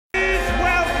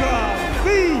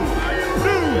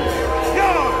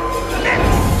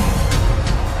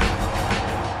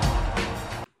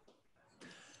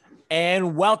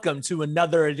And welcome to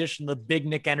another edition of the Big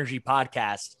Knick Energy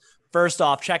podcast. First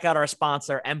off, check out our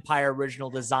sponsor, Empire Original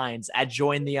Designs at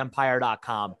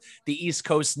jointheempire.com, the East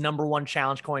Coast's #1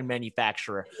 challenge coin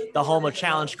manufacturer, the home of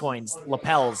challenge coins,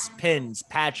 lapels, pins,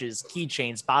 patches,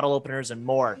 keychains, bottle openers, and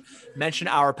more. Mention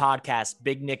our podcast,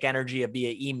 Big Knick Energy,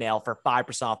 via email for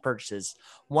 5% off purchases.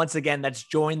 Once again, that's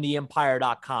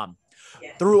jointheempire.com.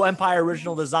 Through Empire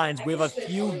Original Designs, we have a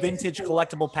few vintage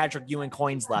collectible Patrick Ewing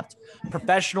coins left,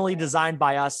 professionally designed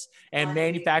by us and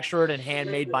manufactured and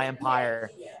handmade by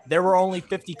Empire. There were only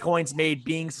 50 coins made,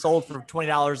 being sold for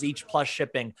 $20 each plus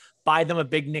shipping. Buy them at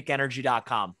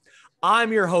bignickenergy.com.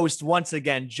 I'm your host once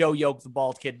again, Joe Yoke, the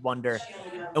Bald Kid Wonder,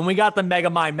 and we got the Mega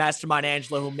Mind Mastermind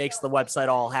Angela, who makes the website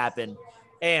all happen.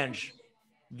 Ange,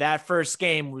 that first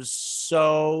game was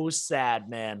so sad,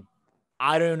 man.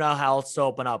 I don't know how else to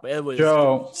open up. It was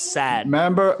Joe, sad.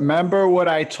 Remember what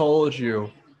I told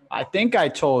you. I think I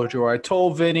told you, or I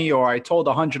told Vinny, or I told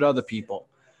 100 other people.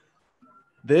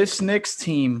 This Knicks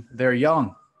team, they're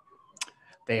young.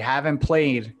 They haven't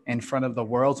played in front of the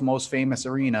world's most famous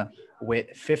arena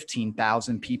with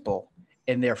 15,000 people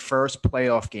in their first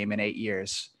playoff game in 8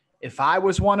 years. If I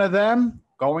was one of them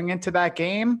going into that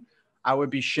game, I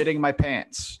would be shitting my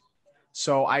pants.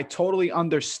 So I totally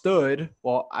understood.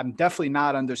 Well, I'm definitely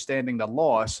not understanding the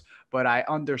loss, but I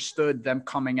understood them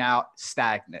coming out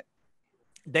stagnant.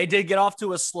 They did get off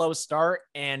to a slow start,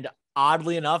 and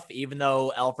oddly enough, even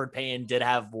though Elfrid Payton did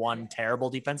have one terrible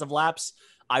defensive lapse,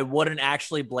 I wouldn't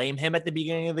actually blame him at the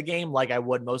beginning of the game like I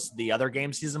would most of the other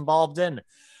games he's involved in.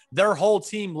 Their whole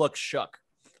team looked shook.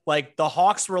 Like, the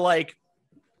Hawks were like,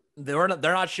 they're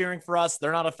not cheering for us.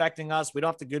 They're not affecting us. We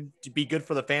don't have to be good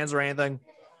for the fans or anything.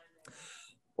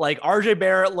 Like, RJ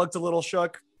Barrett looked a little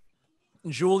shook.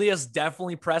 Julius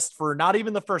definitely pressed for not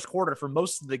even the first quarter, for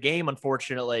most of the game,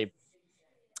 unfortunately.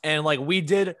 And like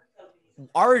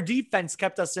our defense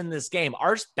kept us in this game.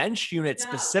 Our bench unit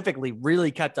specifically really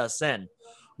kept us in.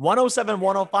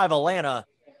 107-105 Atlanta,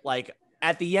 like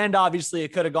at the end, obviously it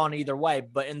could have gone either way.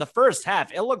 But in the first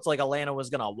half, it looked like Atlanta was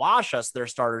going to wash us, their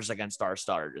starters against our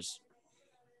starters.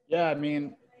 Yeah, I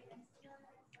mean,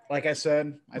 like I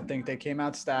said, I think they came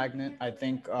out stagnant. I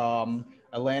think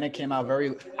Atlanta came out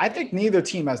I think neither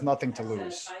team has nothing to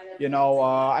lose. You know,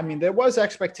 I mean, there was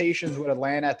expectations with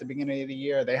Atlanta at the beginning of the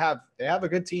year. They have a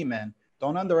good team, man.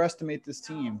 Don't underestimate this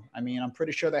team. I mean, I'm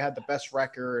pretty sure they had the best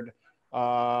record.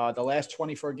 The last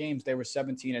 24 games, they were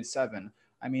 17-7.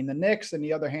 I mean, the Knicks, on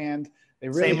the other hand, they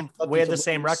really we had the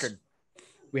same record.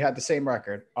 We had the same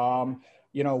record.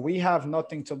 You know, we have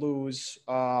nothing to lose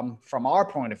from our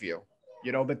point of view.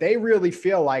 You know, but they really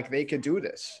feel like they could do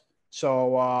this.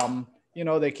 So, you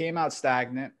know, they came out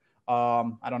stagnant.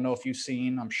 I don't know if you've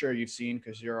seen, I'm sure you've seen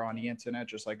because you're on the internet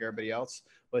just like everybody else,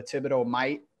 but Thibodeau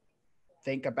might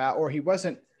think about, or he was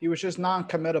just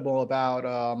non-committable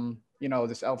about, you know,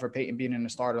 this Elfrid Payton being in the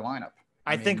starter lineup.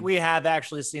 I think we have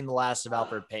actually seen the last of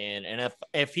Elfrid Payton. And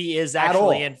if he is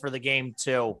actually in for the game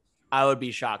too, I would be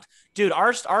shocked. Dude,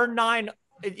 our 9,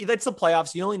 it's the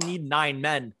playoffs. You only need 9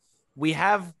 men. We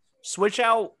have switch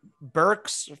out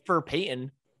Burks for Payton.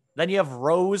 Then you have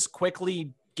Rose,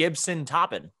 Quickly, Gibson,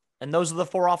 Toppin. And those are the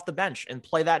 4 off the bench, and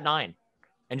play that 9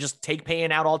 and just take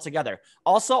Payton out altogether.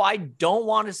 Also, I don't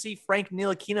want to see Frank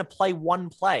Ntilkina play one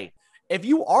play. If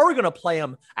you are going to play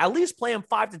him, at least play him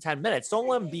 5 to 10 minutes. Don't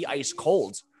let him be ice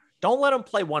cold. Don't let him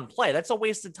play one play. That's a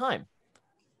waste of time.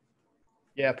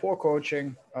 Yeah, poor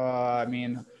coaching. I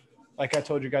mean, like I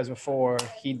told you guys before,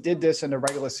 he did this in the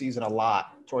regular season a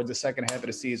lot towards the second half of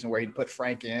the season, where he'd put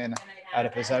Frank in at a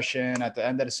possession at the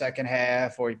end of the second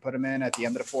half, or he'd put him in at the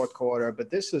end of the fourth quarter.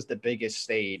 But this is the biggest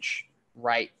stage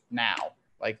right now.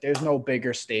 Like, there's no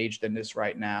bigger stage than this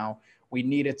right now. We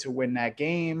needed to win that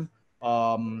game.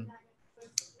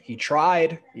 He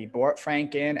tried. He brought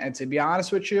Frank in. And to be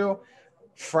honest with you,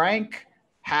 Frank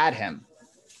had him.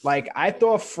 Like, I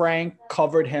thought Frank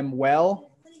covered him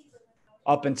well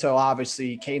up until obviously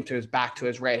he came to his back to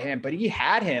his right hand, but he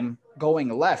had him going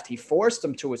left. He forced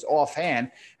him to his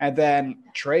offhand, and then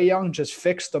Trae Young just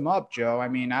fixed him up, Joe. I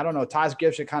mean, I don't know. Taj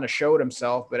Gibson kind of showed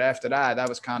himself, but after that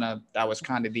was kind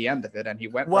of the end of it, and he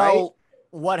went right.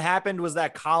 What happened was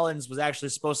that Collins was actually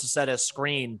supposed to set a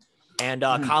screen, and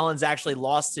Collins actually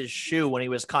lost his shoe when he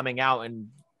was coming out, and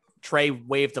Trae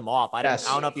waved him off. I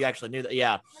don't know if you actually knew that.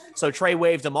 Yeah. So Trae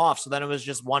waved him off. So then it was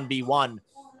just 1v1.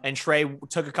 And Trae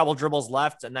took a couple dribbles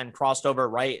left and then crossed over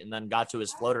right and then got to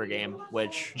his floater game,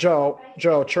 which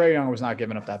Trae Young was not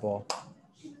giving up that ball.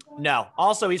 No.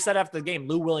 Also, he said after the game,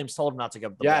 Lou Williams told him not to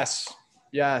give up the ball.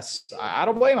 Yes. I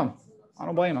don't blame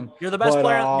him. You're the best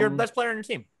player. You're the best player on your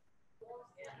team.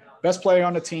 Best player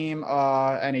on the team,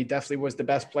 and he definitely was the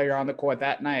best player on the court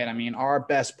that night. I mean, our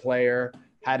best player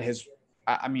had his –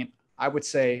 I mean, I would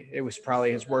say it was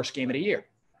probably his worst game of the year.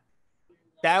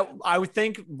 That I would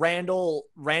think Randle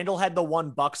had the one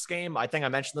Bucks game. I think I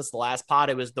mentioned this the last pod.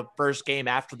 It was the first game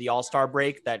after the All-Star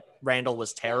break that Randle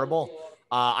was terrible.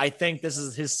 I think this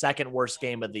is his second worst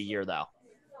game of the year, though.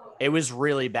 It was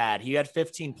really bad. He had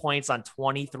 15 points on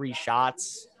 23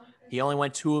 shots. He only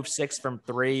went 2 of 6 from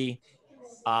 3.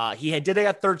 He did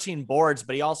have 13 boards,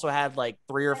 but he also had like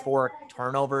 3 or 4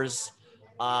 turnovers.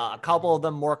 A couple of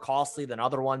them more costly than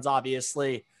other ones,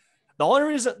 obviously. The only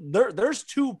reason there's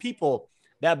 2 people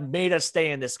that made us stay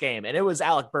in this game, and it was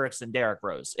Alec Burks and Derrick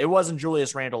Rose. It wasn't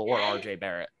Julius Randle or RJ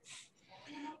Barrett.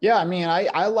 Yeah, I mean,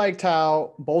 I liked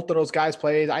how both of those guys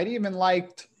played. I even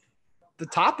liked the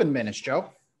Toppin minutes,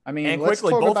 Joe. I mean, and let's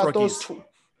talk about rookies. Those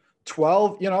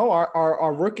 12. You know,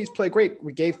 our rookies play great.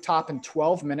 We gave Toppin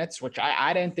 12 minutes, which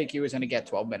I didn't think he was going to get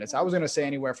 12 minutes. I was going to say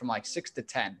anywhere from like 6 to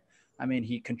 10. I mean,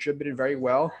 he contributed very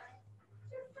well.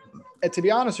 And to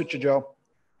be honest with you, Joe,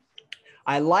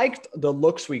 I liked the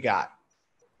looks we got.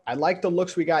 I liked the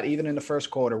looks we got even in the first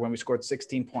quarter when we scored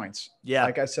 16 points. Yeah.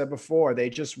 Like I said before, they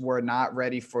just were not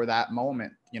ready for that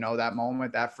moment. You know, that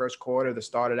moment, that first quarter, the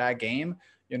start of that game,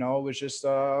 you know, it was just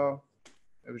it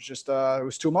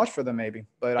was too much for them maybe.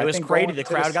 But I think crazy. The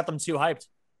crowd got them too hyped.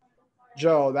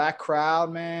 Joe, that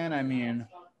crowd, man, I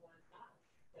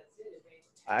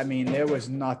mean, there was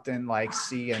nothing like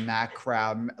seeing that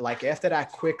crowd. Like after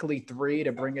that quickly 3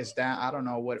 to bring us down, I don't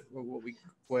know what we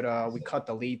cut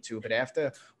the lead to, but after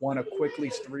one of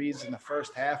quickly's 3s in the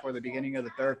first half or the beginning of the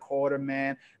third quarter,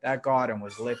 man, that garden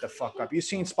was lit the fuck up. You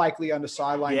seen Spike Lee on the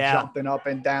sideline jumping up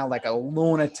and down like a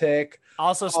lunatic.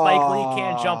 Also, Spike Lee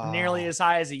can't jump nearly as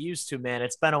high as he used to, man.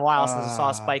 It's been a while since I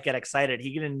saw Spike get excited.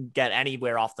 He didn't get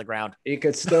anywhere off the ground. He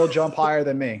could still jump higher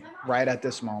than me right at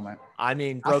this moment. I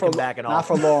mean, broken back and all. Not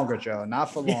for longer, Joe. Not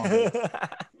for longer.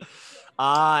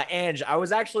 Ange, I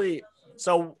was actually –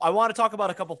 so I want to talk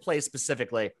about a couple plays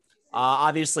specifically.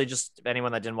 Obviously, just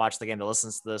anyone that didn't watch the game that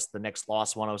listens to this, the Knicks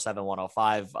lost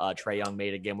 107-105. Trae Young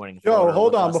made a game-winning floater. Yo,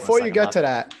 hold on. Before you get to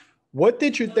that, what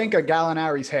did you think of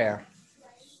Gallinari's hair?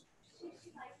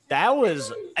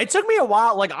 It took me a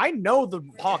while. Like, I know the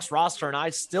Hawks roster, and I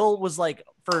still was like,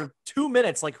 for 2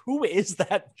 minutes, like, who is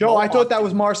that? Joe, I thought that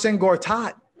was Marcin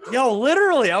Gortat. Yo,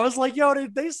 literally. I was like, yo,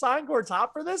 did they sign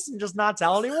Gortat for this and just not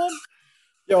tell anyone?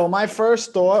 Yo, my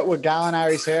first thought with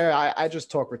Gallinari's hair, I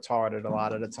just talk retarded a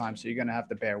lot of the time, so you're going to have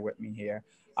to bear with me here.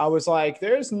 I was like,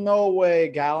 there's no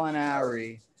way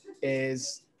Gallinari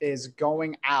is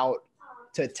going out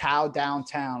to Tao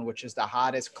Downtown, which is the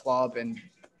hottest club and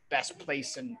best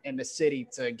place in the city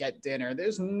to get dinner.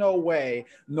 There's no way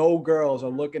no girls are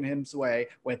looking his way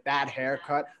with that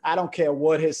haircut. I don't care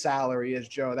what his salary is,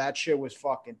 Joe. That shit was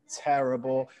fucking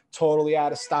terrible, totally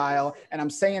out of style. And I'm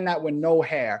saying that with no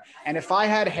hair. And if I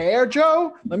had hair,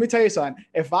 Joe, let me tell you something.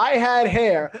 If I had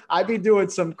hair, I'd be doing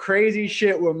some crazy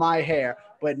shit with my hair.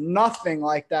 But nothing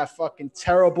like that fucking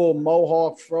terrible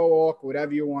mohawk, fro-hawk,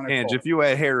 whatever you want to call it. And if you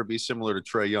had hair, it'd be similar to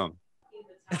Trae Young.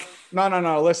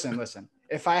 No. Listen.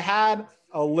 If I had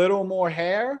a little more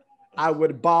hair, I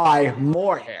would buy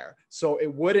more hair so it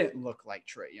wouldn't look like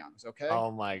Trae Young's. Okay.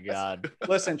 Oh my God.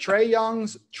 Listen, Trae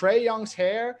Young's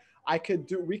hair.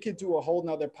 We could do a whole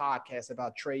nother podcast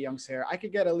about Trae Young's hair. I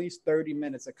could get at least 30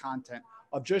 minutes of content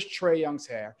of just Trae Young's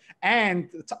hair. And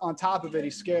on top of it,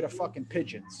 he's scared of fucking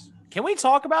pigeons. Can we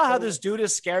talk about how this dude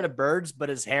is scared of birds, but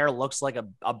his hair looks like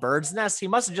a bird's nest? He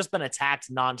must have just been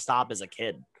attacked nonstop as a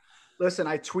kid. Listen,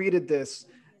 I tweeted this.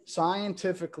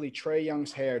 Scientifically, Trae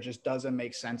Young's hair just doesn't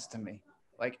make sense to me.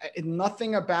 Like,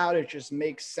 nothing about it just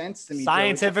makes sense to me.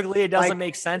 Scientifically, it doesn't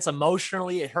make sense.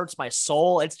 Emotionally, it hurts my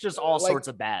soul. It's just all sorts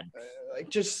of bad.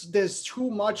 There's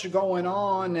too much going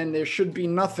on, and there should be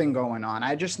nothing going on.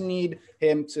 I just need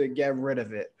him to get rid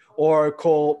of it. Or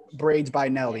call braids by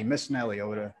Nelly, Miss Nelly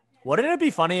over there. Wouldn't it be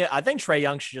funny? I think Trae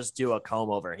Young should just do a comb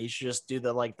over. He should just do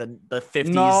the 50s,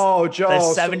 no, Joe,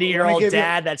 the 70-year-old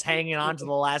dad that's hanging on to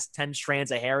the last 10 strands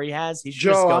of hair he has. He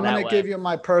should just go I'm going to give you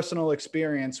my personal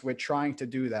experience with trying to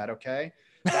do that. Okay.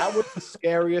 That was the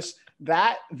scariest.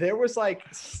 There was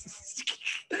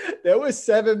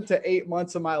 7 to 8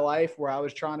 months of my life where I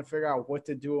was trying to figure out what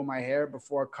to do with my hair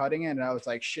before cutting it. And I was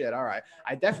like, shit, all right.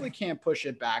 I definitely can't push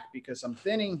it back because I'm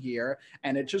thinning here.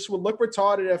 And it just would look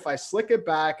retarded if I slick it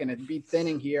back and it'd be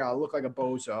thinning here. I'll look like a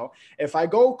bozo. If I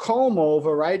go comb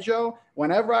over, right, Joe?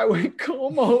 Whenever I went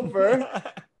comb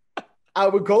over, I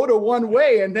would go to one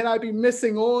way and then I'd be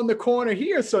missing all in the corner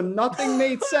here. So nothing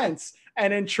made sense.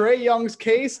 And in Trae Young's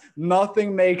case,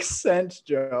 nothing makes sense,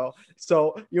 Joe.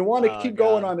 So you want to keep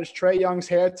going on this Trae Young's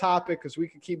hair topic because we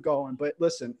could keep going. But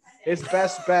listen, his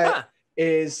best bet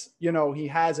is, he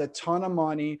has a ton of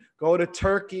money. Go to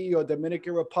Turkey or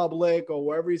Dominican Republic or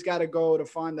wherever he's got to go to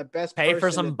find the best Pay person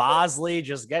for some Bosley.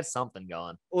 Just get something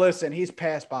going. Listen, he's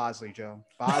past Bosley, Joe.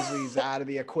 Bosley's out of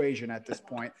the equation at this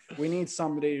point. We need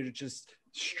somebody to just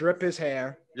strip his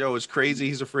hair. Yo, it's crazy.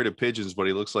 He's afraid of pigeons, but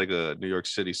he looks like a New York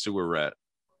City sewer rat.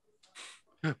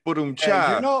 That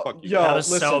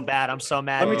was so bad. I'm so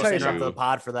mad. Let me tell you something. The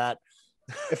pod for that.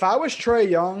 If I was Trae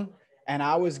Young and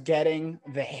I was getting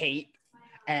the hate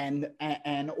and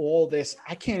all this,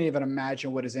 I can't even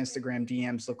imagine what his Instagram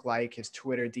DMs look like, his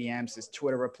Twitter DMs, his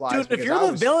Twitter replies. Dude, if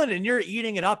you're the villain and you're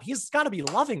eating it up, he's got to be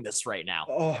loving this right now.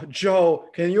 Oh, Joe,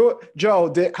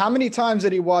 how many times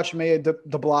did he watch Mayor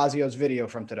Deblasio's video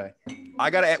from today? I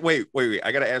gotta wait.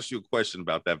 I gotta ask you a question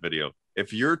about that video.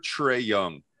 If you're Trae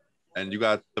Young and you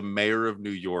got the mayor of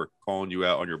New York calling you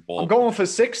out on your ball, I'm going for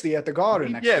 60 at the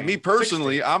Garden. Me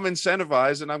personally, 60. I'm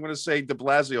incentivized, and I'm going to say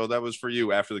Deblasio, that was for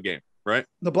you after the game, right?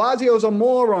 Deblasio's a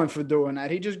moron for doing that.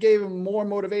 He just gave him more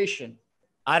motivation.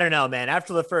 I don't know, man.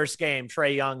 After the first game,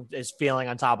 Trae Young is feeling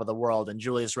on top of the world, and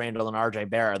Julius Randle and RJ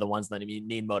Barrett are the ones that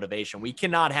need motivation. We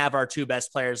cannot have our two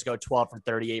best players go 12 for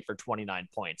 38 for 29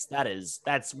 points.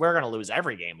 We're going to lose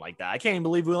every game like that. I can't even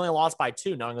believe we only lost by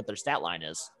 2, knowing what their stat line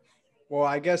is. Well,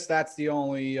 I guess that's the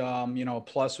only,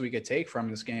 plus we could take from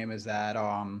this game is that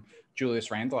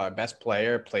Julius Randle, our best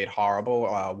player, played horrible,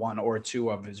 one or two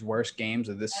of his worst games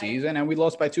of this season, and we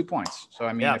lost by 2 points. So,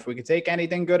 if we could take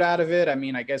anything good out of it,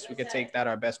 I guess we could take that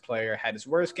our best player had his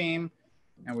worst game,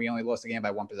 and we only lost the game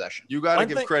by 1 possession. You got to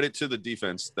give credit to the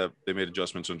defense that they made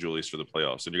adjustments on Julius for the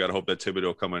playoffs, and you got to hope that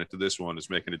Thibodeau coming into this one is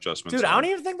making adjustments. Dude, I don't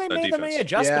even think they made that many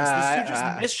adjustments. These two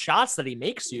just missed shots that he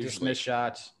makes usually. Just missed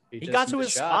shots. He got to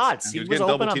his spots. He was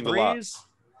open on threes.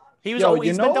 He's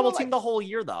been double teamed the whole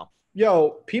year, though.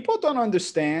 People don't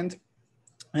understand.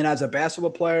 And as a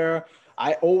basketball player,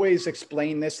 I always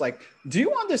explain this. Like, do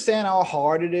you understand how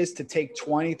hard it is to take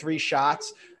 23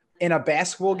 shots in a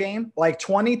basketball game? Like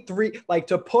 23, like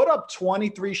to put up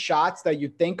 23 shots that you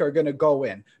think are going to go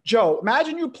in. Joe,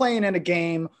 imagine you playing in a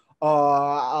game.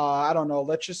 I don't know.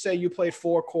 Let's just say you played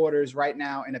 4 quarters right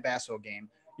now in a basketball game.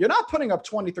 You're not putting up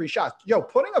 23 shots.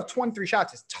 Putting up 23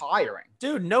 shots is tiring.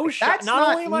 Dude, no shot.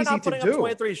 Not only am I not putting up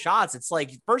 23 shots, it's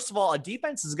like, first of all, a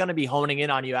defense is going to be honing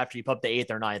in on you after you put up the 8th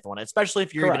or 9th one, especially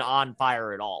if you're even on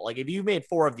fire at all. Like, if you made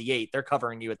 4 of the 8, they're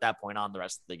covering you at that point on the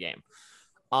rest of the game.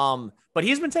 But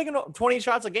he's been taking 20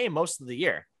 shots a game most of the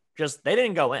year. Just, they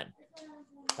didn't go in.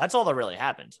 That's all that really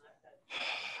happened.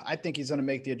 I think he's going to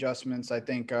make the adjustments. I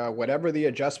think whatever the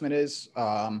adjustment is,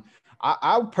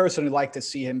 I would personally like to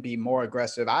see him be more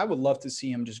aggressive. I would love to see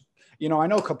him just, I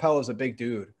know Capella's a big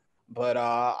dude, but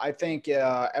I think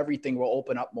everything will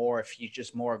open up more if he's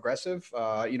just more aggressive.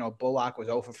 Bullock was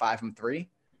 0 for 5 from 3.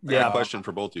 Yeah. Question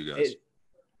for both of you guys.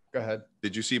 Go ahead.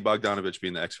 Did you see Bogdanovich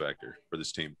being the X factor for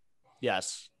this team?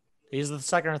 Yes. He's the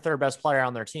second or third best player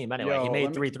on their team. Anyway, he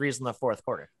made 3 threes in the fourth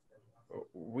quarter.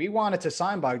 We wanted to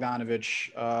sign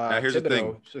Bogdanovich. Now, here's the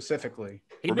thing. Specifically.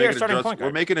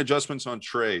 We're making adjustments on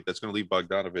Trae. That's going to leave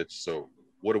Bogdanovich. So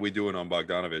what are we doing on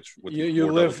Bogdanovich?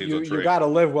 You got to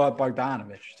live with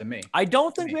Bogdanovich to me. I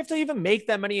don't think we have to even make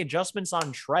that many adjustments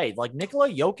on Trae. Like Nikola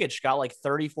Jokic got like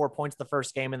 34 points the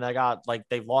first game and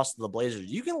they've lost to the Blazers.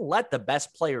 You can let the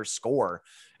best player score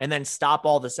and then stop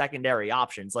all the secondary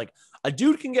options. Like a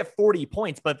dude can get 40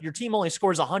 points, but if your team only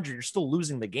scores 100, you're still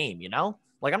losing the game,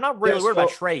 Like I'm not really worried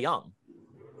about Trae Young.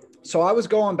 So I was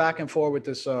going back and forth with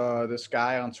this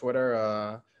guy on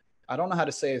Twitter. I don't know how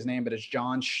to say his name, but it's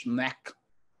John Schmeck.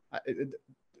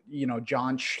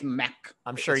 John Schmeck.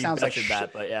 I'm sure you butchered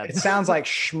that, but yeah. It sounds like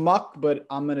schmuck, but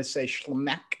I'm going to say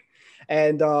Schmeck.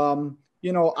 And,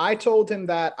 I told him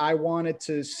that I wanted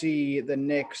to see the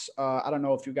Knicks. I don't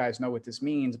know if you guys know what this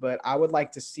means, but I would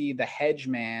like to see the hedge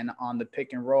man on the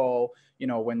pick and roll.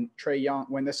 When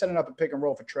they're setting up a pick and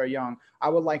roll for Trae Young, I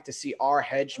would like to see our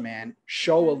hedge man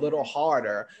show a little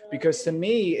harder, because to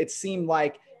me, it seemed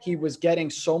like he was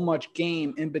getting so much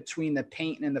game in between the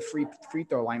paint and the free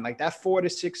throw line. Like that 4 to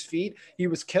 6 feet, he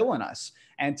was killing us.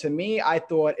 And to me, I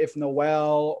thought if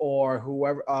Noel or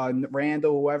whoever,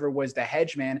 Randall, whoever was the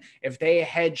hedge man, if they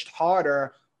hedged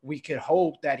harder, we could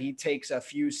hope that he takes a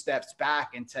few steps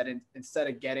back instead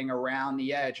of getting around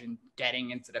the edge and getting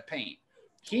into the paint.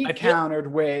 He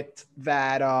countered with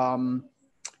that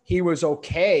he was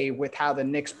okay with how the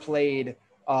Knicks played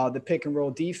the pick and roll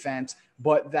defense,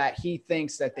 but that he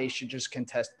thinks that they should just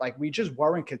contest. Like we just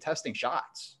weren't contesting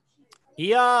shots.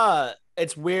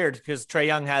 It's weird because Trae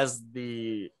Young has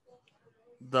the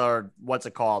what's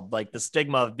it called? Like the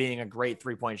stigma of being a great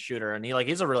 3-point shooter. And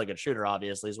he's a really good shooter.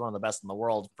 Obviously he's one of the best in the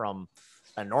world from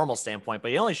a normal standpoint,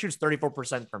 but he only shoots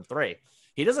 34% from three.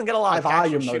 He doesn't get a lot of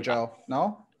volume though, Joe.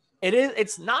 No,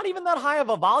 it's not even that high of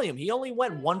a volume. He only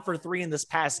went 1 for 3 in this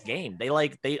past game.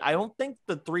 I don't think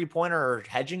the 3-pointer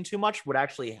hedging too much would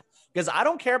actually, because I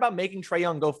don't care about making Trae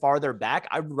Young go farther back.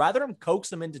 I'd rather him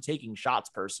coax him into taking shots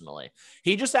personally.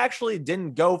 He just actually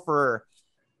didn't go for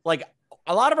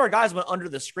a lot of our guys went under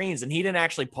the screens and he didn't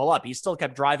actually pull up. He still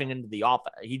kept driving into the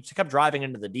offense. He kept driving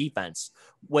into the defense,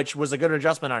 which was a good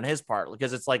adjustment on his part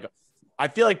because it's like, I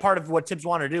feel like part of what Tibbs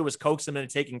wanted to do was coax him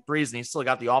into taking threes and he still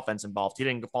got the offense involved. He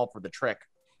didn't fall for the trick.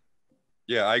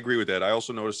 Yeah, I agree with that. I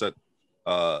also noticed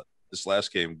that this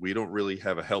last game, we don't really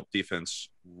have a help defense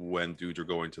when dudes are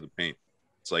going to the paint.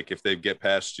 It's like if they get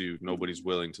past you, nobody's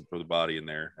willing to throw the body in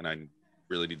there. And I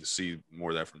really need to see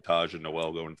more of that from Taj and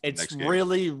Noel going to the next game. It's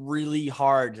really, really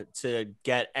hard to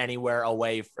get anywhere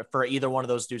away for either one of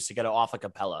those dudes to get it off of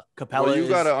Capella. Well, you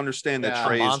got to understand that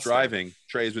Trae is driving.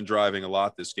 Trae's been driving a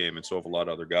lot this game, and so have a lot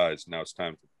of other guys. Now it's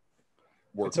time to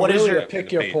work. It's really a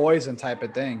pick your poison type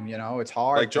of thing. It's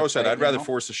hard. Like Joe said, I'd rather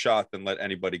force a shot than let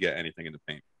anybody get anything in the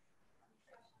paint.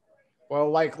 Well,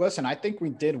 listen, I think we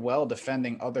did well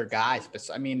defending other guys. But,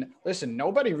 listen,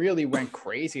 nobody really went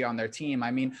crazy on their team.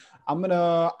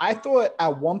 I thought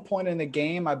at one point in the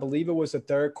game, I believe it was the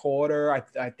third quarter,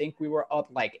 I think we were up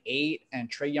 8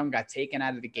 and Trae Young got taken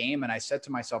out of the game. And I said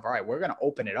to myself, all right, we're going to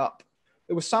open it up.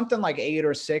 It was something like 8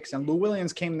 or 6. And Lou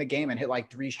Williams came in the game and hit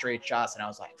 3 straight shots. And I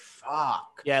was like,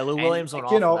 fuck. Yeah, Lou Williams went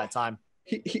off at that time.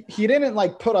 He didn't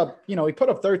put up, he put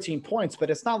up 13 points, but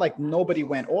it's not like nobody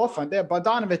went off on there.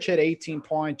 Bogdanovich hit 18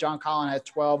 points. John Collins had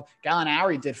 12.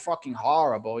 Gallinari did fucking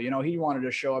horrible. He wanted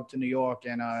to show up to New York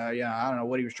and, I don't know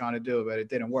what he was trying to do, but it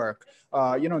didn't work.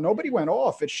 Nobody went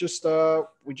off. It's just,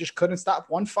 we just couldn't stop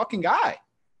one fucking guy.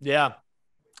 Yeah.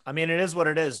 It is what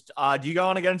it is. Do you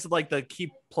want to get into the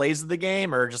key plays of the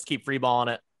game or just keep free balling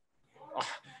it?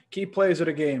 Key plays of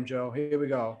the game, Joe. Here we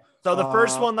go. So the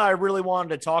first one that I really wanted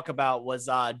to talk about was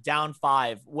down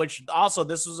 5, which also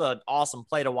this was an awesome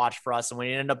play to watch for us. And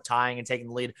we ended up tying and taking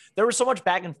the lead. There was so much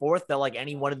back and forth that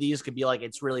any one of these could be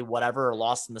it's really whatever or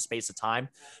lost in the space of time.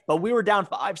 But we were down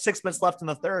 6 minutes left in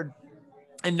the third.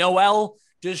 And Noel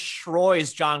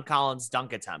destroys John Collins'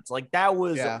 dunk attempt. That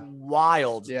was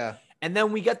wild. Yeah. And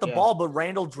then we get the ball, but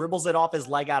Randle dribbles it off his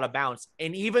leg out of bounds.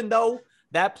 And even though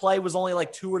that play was only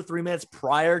 2 or 3 minutes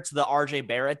prior to the RJ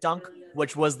Barrett dunk,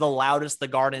 which was the loudest the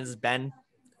Garden has been,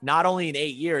 not only in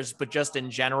 8 years, but just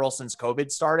in general since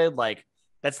COVID started.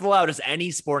 That's the loudest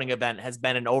any sporting event has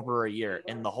been in over a year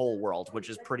in the whole world, which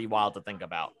is pretty wild to think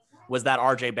about, was that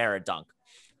RJ Barrett dunk.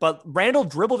 But Randle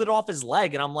dribbled it off his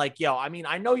leg. And I'm like, yo, I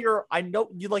know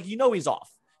he's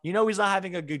off. He's not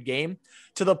having a good game,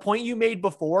 to the point you made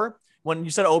before when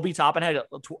you said Obi Toppin had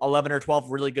 11 or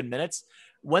 12 really good minutes.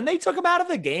 When they took him out of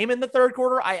the game in the third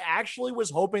quarter, I actually was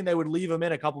hoping they would leave him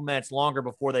in a couple minutes longer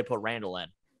before they put Randle in,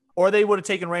 or they would have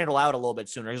taken Randle out a little bit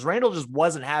sooner, because Randle just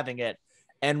wasn't having it.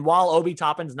 And while Obi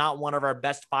Toppin's not one of our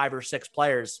best 5 or 6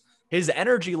 players, his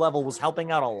energy level was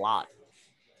helping out a lot.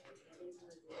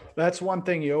 That's one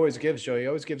thing he always gives, Joe. He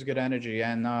always gives good energy.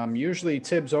 And usually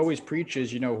Tibbs always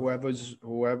preaches, whoever's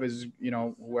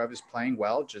playing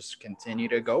well, just continue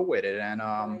to go with it. And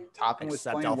Toppin was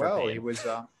playing Elfrid well. Payton. He was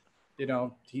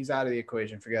he's out of the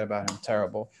equation. Forget about him.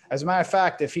 Terrible. As a matter of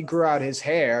fact, if he grew out his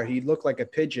hair, he'd look like a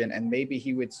pigeon, and maybe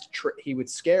he would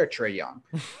scare Trae Young.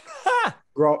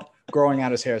 Growing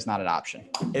out his hair is not an option.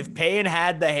 If Payton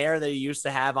had the hair that he used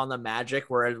to have on the Magic,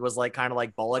 where it was kind of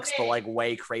like Bullock's, but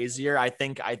way crazier, I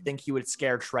think he would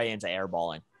scare Trae into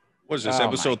airballing. What is this,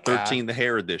 episode 13, the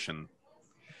hair edition?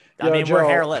 Joe, we're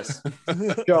hairless.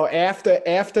 Joe,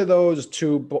 after those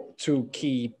two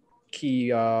key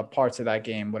parts of that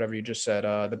game, whatever you just said,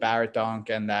 the Barrett dunk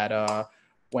and that and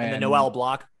the Noel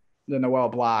block. The Noel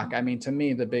block. To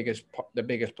me, the biggest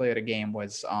play of the game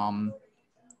was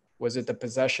it the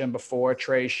possession before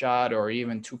Trae shot, or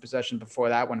even 2 possessions before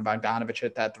that when Bogdanovich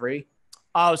hit that 3?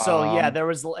 Oh, so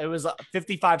it was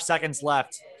 55 seconds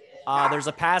left. There's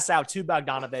a pass out to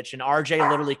Bogdanovich, and RJ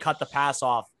literally cut the pass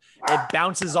off. It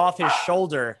bounces off his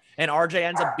shoulder, and RJ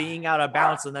ends up being out of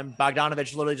bounds, and then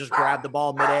Bogdanovich literally just grabbed the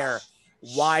ball midair.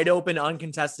 Wide open,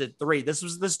 uncontested 3. This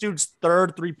was this dude's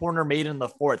 3rd 3-pointer made in the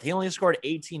 4th. He only scored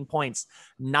 18 points.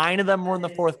 9 of them were in the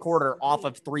 4th quarter off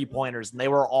of 3-pointers, and they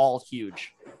were all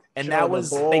huge. And Joe,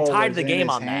 they tied the game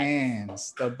on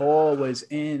hands. The ball was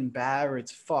in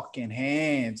Barrett's fucking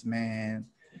hands, man.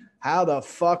 How the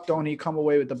fuck don't he come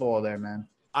away with the ball there, man?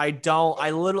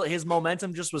 His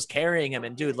momentum just was carrying him.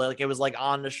 And dude, like it was like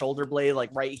on the shoulder blade, like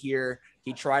right here.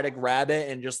 He tried to grab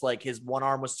it and just like his one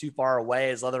arm was too far away.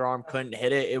 His other arm couldn't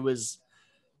hit it. It was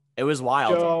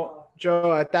wild.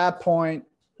 Joe, at that point,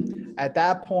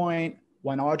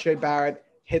 when RJ Barrett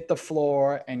hit the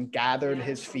floor and gathered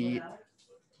his feet,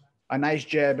 a nice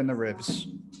jab in the ribs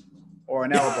or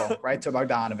an elbow right to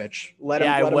Bogdanovich. Let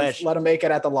him make it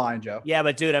at the line, Joe. Yeah,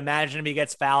 but dude, imagine if he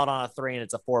gets fouled on a 3 and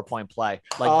it's a 4-point play.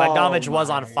 Like Bogdanovich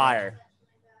was on fire.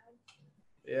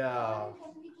 Yeah.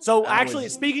 So actually,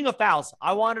 speaking of fouls,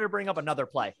 I wanted to bring up another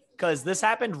play because this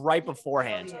happened right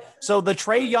beforehand. So the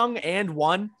Trae Young and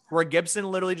one where Gibson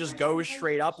literally just goes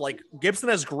straight up. Like Gibson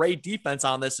has great defense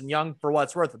on this, and Young, for what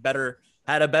it's worth,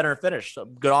 had a better finish. So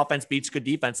good offense beats good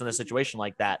defense in a situation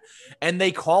like that. And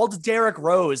they called Derrick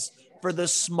Rose for the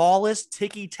smallest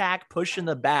ticky-tack push in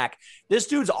the back. This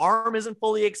dude's arm isn't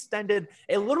fully extended.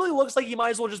 It literally looks like he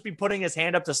might as well just be putting his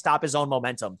hand up to stop his own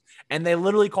momentum. And they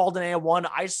literally called an A1.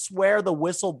 I swear the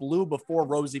whistle blew before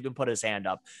Rose even put his hand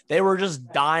up. They were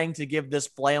just dying to give this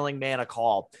flailing man a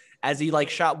call as he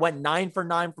went 9 for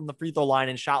 9 from the free throw line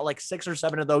and shot like 6 or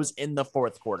 7 of those in the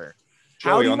fourth quarter.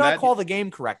 Joey, how do you not call the game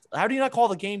correct? How do you not call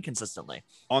the game consistently?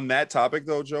 On that topic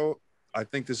though, Joe, I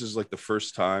think this is like the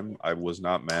first time I was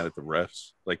not mad at the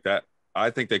refs like that. I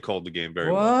think they called the game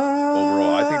very well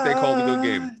overall. I think they called a good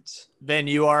game. Then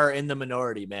you are in the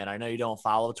minority, man. I know you don't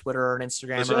follow Twitter or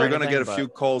Instagram. Listen, you're going to get a few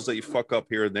calls that you fuck up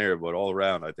here and there, but all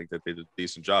around, I think that they did a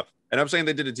decent job. And I'm saying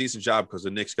they did a decent job because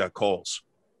the Knicks got calls.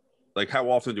 Like, how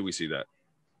often do we see that?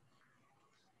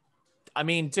 I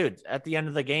mean, dude, at the end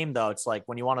of the game, though, it's like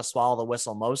when you want to swallow the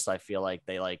whistle most, I feel like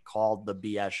they like called the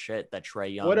BS shit that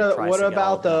Trae Young. What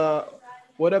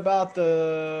about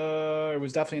it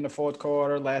was definitely in the fourth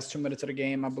quarter, last 2 minutes of the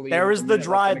game, I believe. There was the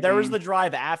drive. There was the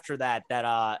drive after that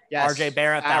RJ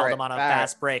Barrett fouled him on a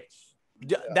fast break.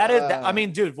 I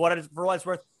mean, dude, for what it's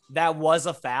worth, that was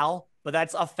a foul. But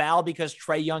that's a foul because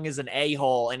Trae Young is an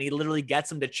a-hole and he literally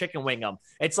gets him to chicken wing him.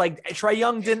 It's like Trae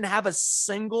Young didn't have a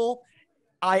single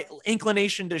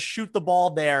inclination to shoot the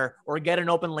ball there or get an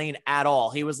open lane at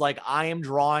all. He was like, I am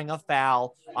drawing a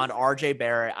foul on RJ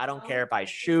Barrett. I don't care if I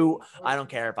shoot. I don't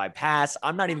care if I pass.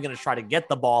 I'm not even going to try to get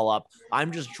the ball up.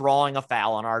 I'm just drawing a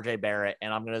foul on RJ Barrett,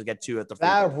 and I'm going to get 2 at the free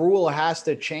throw. That rule has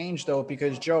to change, though,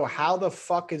 because, Joe, how the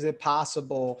fuck is it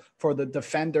possible for the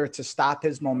defender to stop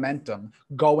his momentum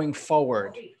going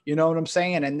forward? You know what I'm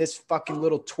saying? And this fucking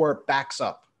little twerp backs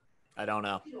up. I don't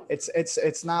know.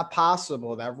 It's not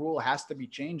possible. That rule has to be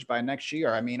changed by next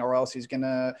year. I mean, or else he's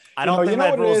gonna. I don't think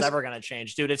that rule is ever gonna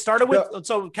change, dude. It started with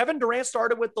so Kevin Durant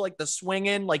started with the swing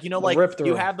in, like you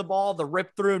have the ball, the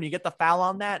rip through, and you get the foul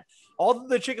on that. All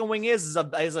the chicken wing is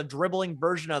a dribbling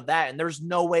version of that, and there's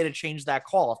no way to change that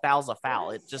call. A foul's a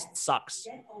foul. It just sucks.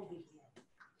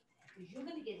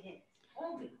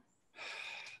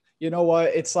 You know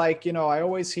what? It's like, I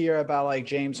always hear about like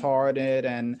James Harden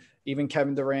and even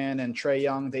Kevin Durant and Trae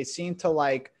Young. They seem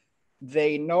to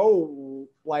they know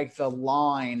like the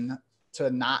line to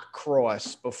not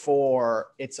cross before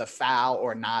it's a foul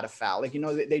or not a foul. Like,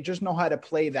 they just know how to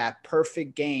play that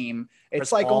perfect game.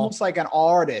 It's like almost like an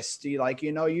artist.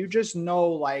 You just know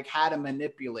like how to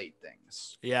manipulate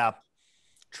things. Yeah.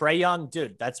 Trae Young,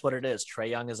 dude, that's what it is.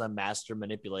 Trae Young is a master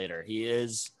manipulator. He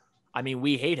is. I mean,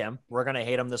 we hate him. We're going to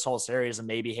hate him this whole series and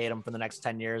maybe hate him for the next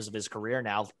 10 years of his career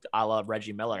now. I love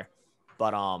Reggie Miller.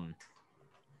 But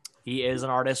he is an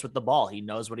artist with the ball. He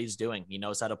knows what he's doing. He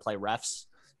knows how to play refs.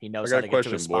 He knows how to get to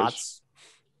his spots.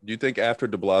 Do you think after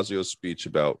de Blasio's speech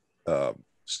about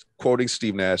quoting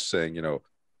Steve Nash saying,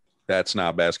 that's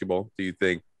not basketball, do you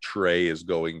think Trae is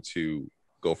going to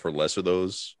go for less of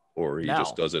those or he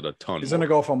just does it a ton? He's going to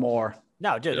go for more.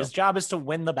 No, dude, his job is to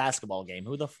win the basketball game.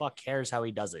 Who the fuck cares how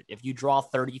he does it? If you draw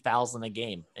 30 fouls in a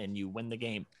game and you win the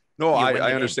game. No,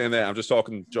 I understand that. I'm just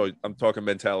talking, Joe. I'm talking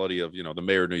mentality of, the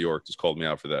mayor of New York just called me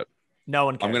out for that. No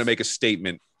one cares. I'm going to make a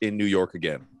statement in New York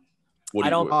again. If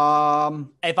I'm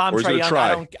Trae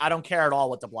Young, I don't care at all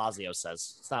what de Blasio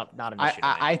says. It's not an issue.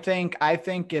 I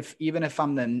think if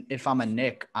I'm a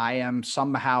Knick, I am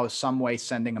somehow, some way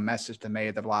sending a message to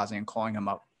Mayor de Blasio and calling him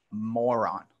a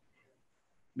moron.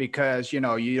 Because, you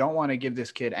don't want to give this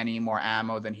kid any more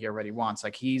ammo than he already wants.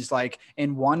 Like, he's like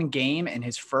in one game, in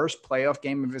his first playoff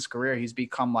game of his career, he's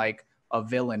become like a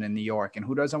villain in New York. And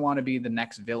who doesn't want to be the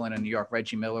next villain in New York?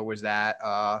 Reggie Miller was that.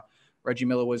 Reggie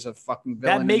Miller was a fucking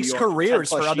villain. That makes careers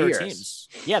for other teams.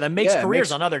 Yeah, that makes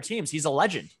careers on other teams. He's a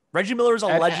legend. Reggie Miller is a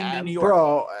legend in New York.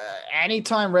 Bro,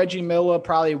 anytime Reggie Miller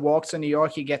probably walks in New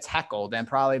York, he gets heckled. And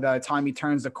probably by the time he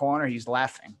turns the corner, he's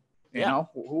laughing. You know?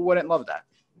 Who wouldn't love that?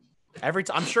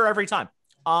 I'm sure every time.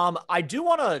 I do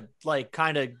want to like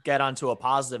kind of get onto a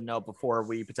positive note before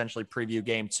we potentially preview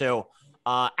game 2.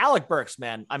 Alec Burks,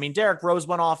 man. I mean, Derrick Rose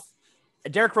went off.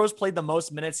 Derrick Rose played the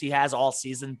most minutes he has all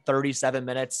season, 37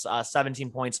 minutes, 17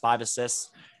 points, 5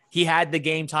 assists. He had the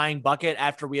game tying bucket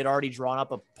after we had already drawn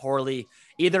up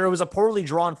either it was a poorly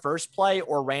drawn first play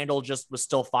or Randle just was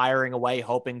still firing away,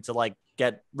 hoping to like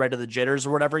get rid of the jitters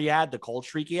or whatever he had, the cold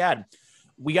streak he had.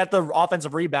 We got the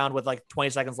offensive rebound with like 20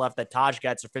 seconds left that Taj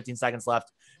gets or 15 seconds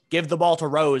left. Give the ball to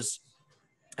Rose.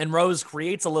 And Rose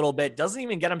creates a little bit, doesn't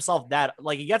even get himself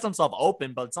he gets himself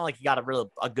open, but it's not like he got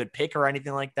a good pick or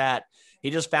anything like that. He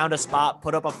just found a spot,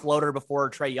 put up a floater before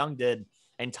Trae Young did,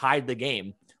 and tied the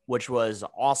game, which was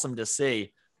awesome to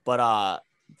see. But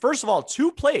first of all,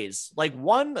 2 plays, like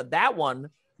one,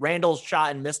 Randall's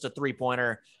shot and missed a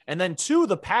 3-pointer. And then 2,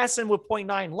 the pass in with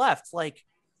 0.9 left. Like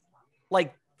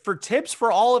for Tibbs,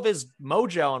 for all of his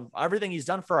mojo and everything he's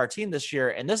done for our team this year.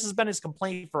 And this has been his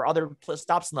complaint for other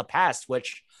stops in the past,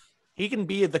 which he can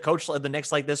be the coach of the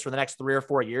Knicks like this for the next 3 or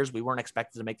 4 years. We weren't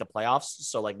expected to make the playoffs.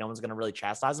 So like no one's going to really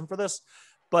chastise him for this,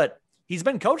 but he's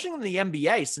been coaching in the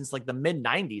NBA since like the mid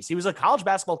 90s. He was a college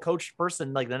basketball coach first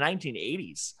in like the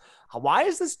 1980s. Why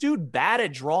is this dude bad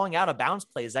at drawing out of bounds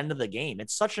plays end of the game?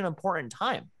 It's such an important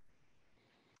time.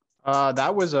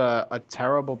 That was a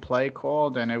terrible play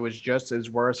called, and it was just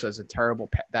as worse as a terrible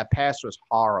that pass was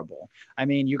horrible. I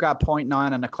mean, you got 0.9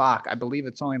 on the clock. I believe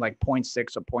it's only like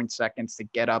 0.6 or 0.6 seconds to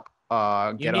get up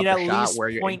a shot where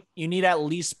you need at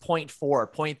least 0.4,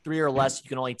 0.3 or less. You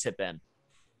can only tip in.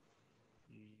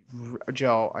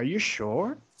 Joe, are you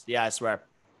sure? Yeah, I swear.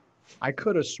 I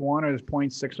could have sworn it was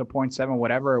 0.6 or 0.7,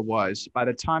 whatever it was. By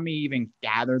the time he even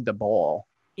gathered the ball.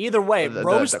 Either way,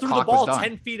 Rose threw the ball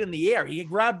 10 feet in the air. He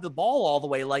grabbed the ball all the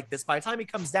way like this. By the time he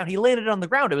comes down, he landed on the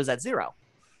ground. It was at 0.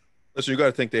 So you got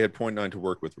to think they had 0.9 to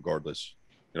work with regardless.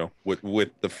 You know,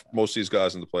 with most of these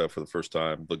guys in the playoff for the first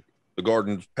time. The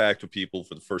Garden's packed with people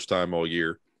for the first time all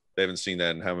year. They haven't seen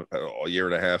that in a year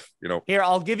and a half, you know. Here,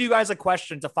 I'll give you guys a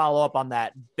question to follow up on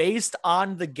that. Based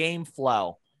on the game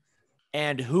flow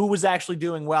and who was actually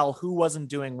doing well, who wasn't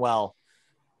doing well,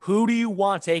 who do you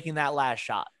want taking that last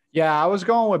shot? Yeah, I was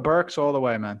going with Burks all the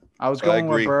way, man. I was going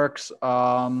with Burks.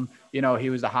 You know, he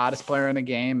was the hottest player in the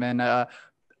game. And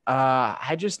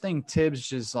I just think Tibbs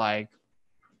just like,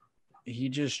 he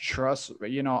just trusts,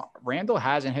 you know, Randle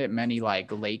hasn't hit many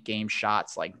like late game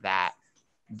shots like that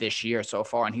this year so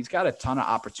far. And he's got a ton of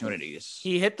opportunities.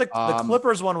 He hit the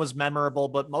Clippers one was memorable,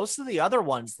 but most of the other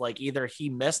ones, like either he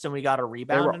missed and we got a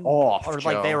rebound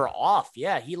they were off.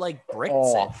 Yeah, he like bricked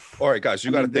it. All right, guys,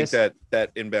 you got to think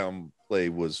that inbound play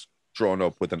was drawn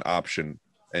up with an option,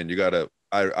 and you got to.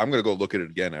 I'm going to go look at it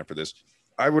again after this.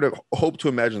 I would have hoped to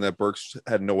imagine that Burks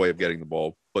had no way of getting the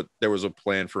ball, but there was a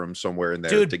plan for him somewhere in there.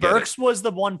 Dude, Burks was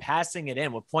the one passing it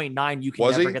in with 0.9. You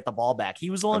can never get the ball back. He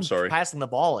was the one passing the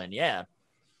ball in. Yeah.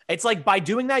 It's like by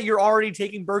doing that, you're already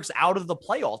taking Burks out of the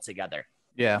play altogether.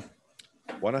 Yeah.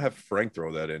 Why not have Frank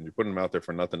throw that in? You're putting him out there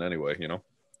for nothing anyway, you know?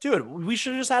 Dude, we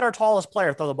should have just had our tallest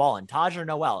player throw the ball in, Taj or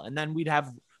Noel. And then we'd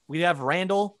have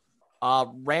Randle,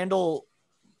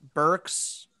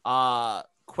 Burks,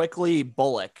 quickly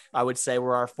Bullock, I would say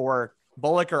were our 4.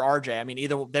 Bullock or RJ. I mean,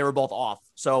 either they were both off.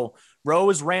 So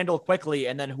Rose, Randle, quickly,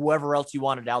 and then whoever else you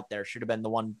wanted out there should have been the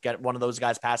one of those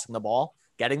guys passing the ball,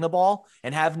 getting the ball,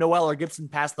 and have Noel or Gibson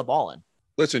pass the ball in.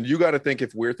 Listen, you got to think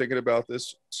if we're thinking about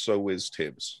this, so is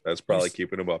Tibbs. That's probably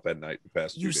keeping him up at night the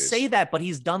past 2 days. You say that, but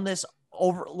he's done this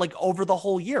over the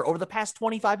whole year, over the past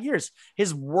 25 years.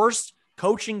 His worst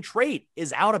coaching trait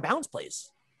is out of bounds plays.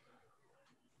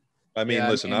 I mean,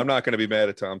 listen, I'm not going to be mad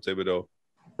at Tom Thibodeau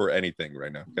for anything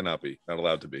right now. Cannot be. Not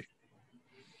allowed to be.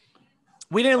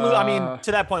 We didn't lose. I mean,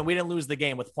 to that point, we didn't lose the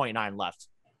game with 0.9 left.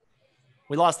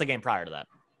 We lost the game prior to that.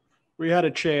 We had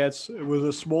a chance. It was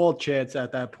a small chance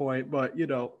at that point, but, you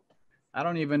know, I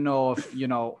don't even know if, you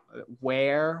know,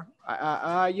 where.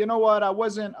 You know what? I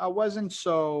wasn't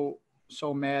so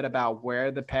mad about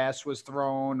where the pass was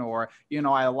thrown, or, you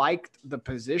know, I liked the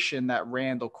position that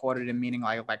Randle caught it in, meaning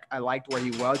like I liked where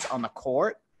he was on the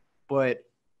court, but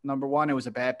number one, it was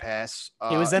a bad pass.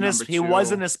 He was in his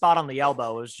spot on the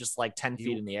elbow. It was just like 10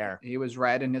 feet in the air. He was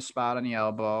right in his spot on the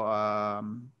elbow.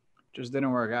 Just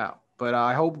didn't work out. But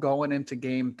I hope going into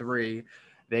game 3,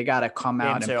 they got to come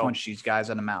out and punch these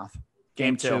guys in the mouth.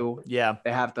 Game 2, yeah,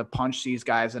 they have to punch these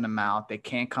guys in the mouth. They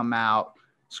can't come out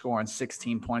scoring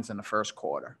 16 points in the first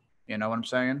quarter. You know what I'm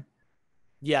saying?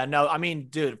 Yeah, no, I mean,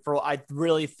 dude, I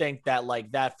really think that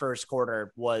like that first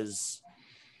quarter was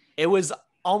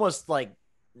almost like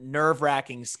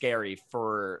nerve-wracking scary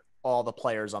for all the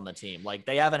players on the team. Like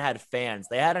they haven't had fans.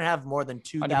 They hadn't have more than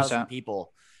 2,000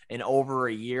 people in over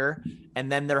a year.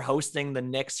 And then they're hosting the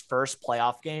Knicks' first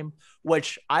playoff game,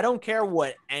 which I don't care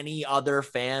what any other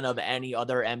fan of any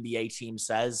other NBA team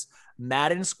says.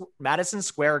 Madison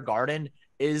Square Garden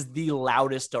is the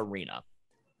loudest arena,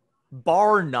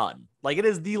 bar none. Like, it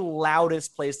is the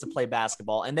loudest place to play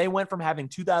basketball. And they went from having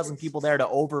 2,000 people there to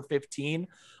over 15.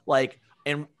 Like,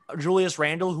 and Julius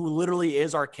Randle, who literally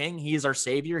is our king, he is our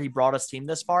savior. He brought us team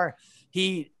this far.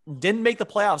 He didn't make the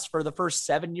playoffs for the first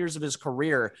 7 years of his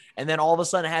career. And then all of a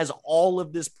sudden has all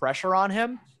of this pressure on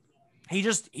him.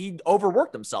 He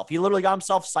overworked himself. He literally got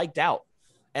himself psyched out.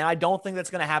 And I don't think that's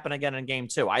going to happen again in game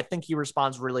 2. I think he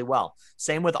responds really well.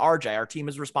 Same with RJ. Our team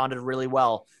has responded really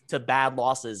well to bad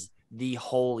losses the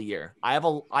whole year. I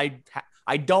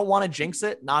don't want to jinx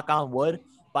it, knock on wood,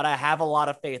 but I have a lot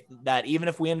of faith that even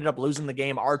if we ended up losing the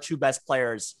game, our 2 best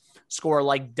players score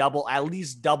like at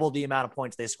least double the amount of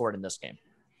points they scored in this game.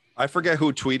 I forget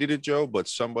who tweeted it, Joe, but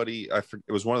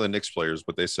it was one of the Knicks players,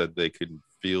 but they said they could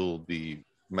feel the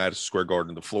Madison Square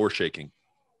Garden, the floor shaking.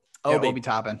 Obi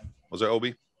Toppin. Was it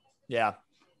Obi? Yeah.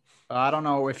 I don't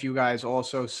know if you guys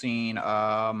also seen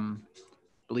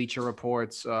Bleacher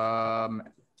Reports.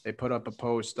 They put up a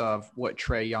post of what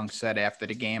Trae Young said after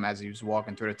the game as he was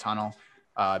walking through the tunnel.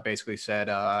 Basically said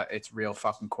it's real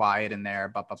fucking quiet in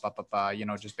there,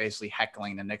 just basically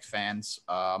heckling the Knicks fans.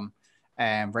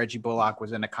 And Reggie Bullock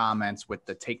was in the comments with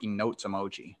the taking notes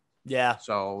emoji. Yeah.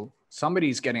 So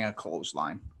somebody's getting a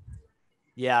clothesline.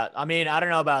 Yeah, I mean, I don't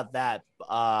know about that.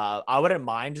 I wouldn't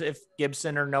mind if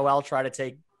Gibson or Noel try to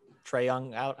take Trae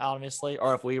Young out, honestly,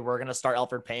 or if we were going to start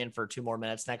Elfrid Payton for 2 more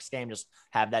minutes next game, just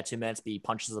have that 2 minutes be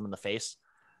punches them in the face.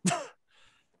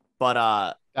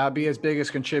 But that'd be his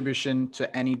biggest contribution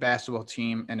to any basketball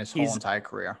team in his whole entire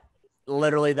career.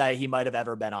 Literally that he might have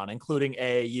ever been on, including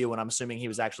AAU, and I'm assuming he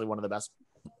was actually one of the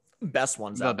best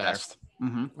ones out there.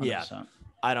 Mm-hmm, yeah,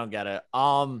 I don't get it.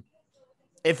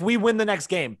 If we win the next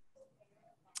game,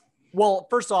 well,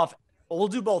 first off, we'll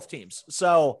do both teams.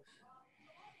 So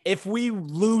if we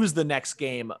lose the next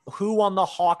game, who on the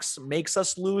Hawks makes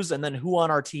us lose? And then who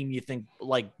on our team you think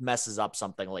like messes up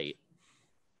something late?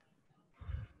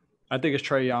 I think it's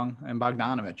Trae Young and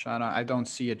Bogdanovich. I don't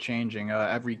see it changing.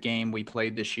 Every game we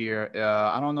played this year.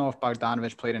 I don't know if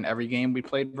Bogdanovich played in every game we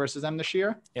played versus them this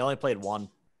year. He only played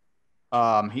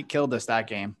 1. He killed us that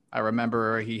game. I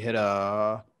remember he hit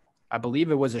I believe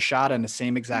it was a shot in the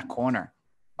same exact corner.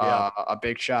 Yeah. A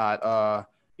big shot,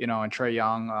 and Trae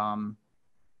Young,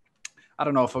 I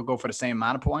don't know if he'll go for the same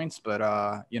amount of points,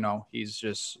 but, he's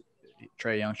just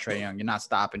Trae Young. You're not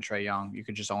stopping Trae Young. You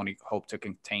could just only hope to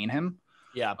contain him.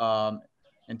 Yeah.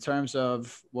 In terms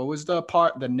of what was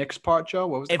the Knicks part, Joe?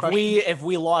 What was the question? If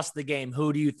we lost the game,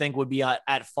 who do you think would be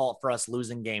at fault for us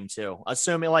losing game 2?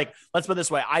 Assuming, like, let's put it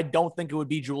this way. I don't think it would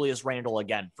be Julius Randle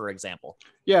again, for example.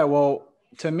 Yeah, well,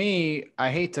 to me, I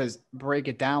hate to break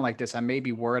it down like this. I may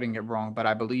be wording it wrong, but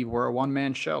I believe we're a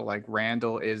one-man show. Like,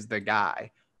 Randle is the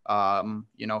guy.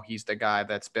 He's the guy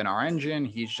that's been our engine.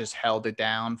 He's just held it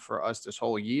down for us this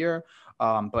whole year.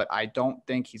 But I don't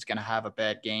think he's going to have a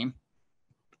bad game.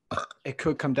 It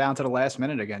could come down to the last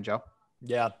minute again, Joe.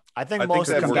 Yeah, I think it comes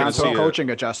down to a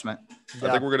coaching adjustment.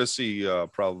 I think we're going to see a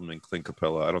problem in Clint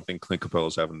Capella. I don't think Clint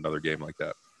Capella's having another game like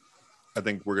that. I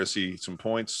think we're going to see some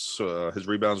points. His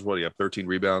rebounds, what do you have? 13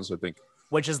 rebounds, I think.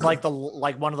 Which is like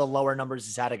one of the lower numbers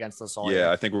he's had against us all year.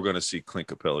 Yeah, I think we're going to see Clint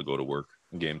Capella go to work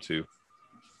in game 2.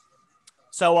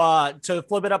 So to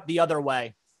flip it up the other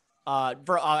way, I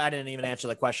didn't even answer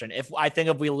the question. If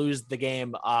we lose the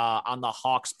game on the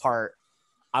Hawks part,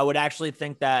 I would actually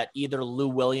think that either Lou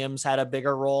Williams had a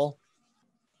bigger role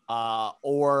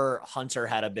or Hunter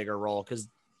had a bigger role, because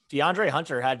DeAndre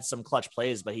Hunter had some clutch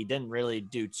plays, but he didn't really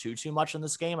do too much in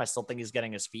this game. I still think he's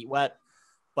getting his feet wet,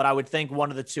 but I would think one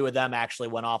of the 2 of them actually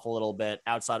went off a little bit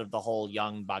outside of the whole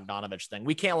Young Bogdanovich thing.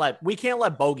 We can't let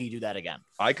Bogey do that again.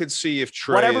 I could see if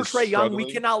Trae Young, we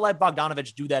cannot let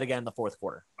Bogdanovich do that again in the 4th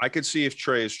quarter. I could see if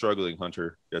Trae is struggling,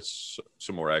 Hunter gets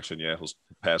some more action. Yeah, he'll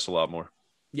pass a lot more.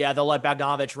 Yeah, they'll let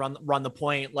Bogdanovich run the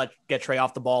point, get Trae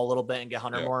off the ball a little bit and get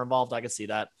Hunter more involved. I could see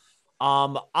that.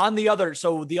 On the other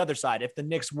side, if the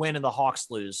Knicks win and the Hawks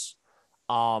lose,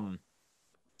 I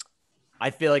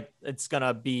feel like it's going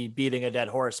to be beating a dead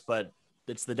horse, but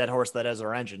it's the dead horse that is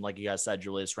our engine. Like you guys said,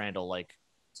 Julius Randle,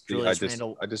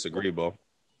 I disagree, Bo.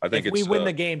 I think if we win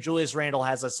the game, Julius Randle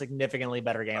has a significantly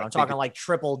better game. I'm talking like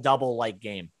triple double like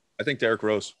game. I think Derrick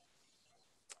Rose,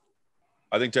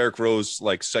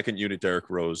 like second unit Derrick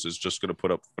Rose, is just going to put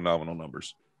up phenomenal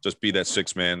numbers. Just be that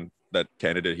 6-man, that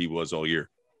candidate he was all year.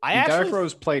 Derrick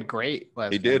Rose played great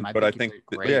last game. He did, but I think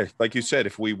like you said,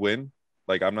 if we win,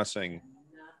 like I'm not saying,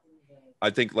 I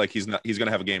think like he's going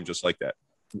to have a game just like that.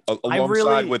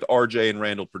 alongside with RJ and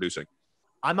Randle producing.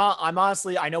 I'm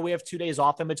honestly, I know we have 2 days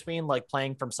off in between, like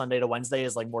playing from Sunday to Wednesday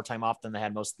is like more time off than they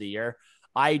had most of the year.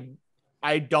 I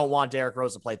don't want Derrick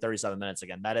Rose to play 37 minutes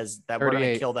again. That we're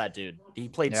going to kill that dude. He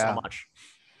played so much.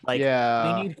 Like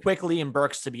we need Quickly and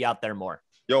Burks to be out there more.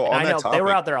 Yo, on that topic, they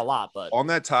were out there a lot, but on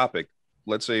that topic,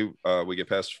 let's say we get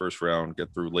past the first round,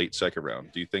 get through late second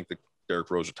round. Do you think the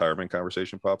Derrick Rose retirement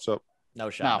conversation pops up? No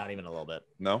shot, not even a little bit.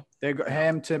 No?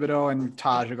 Him, Thibodeau, and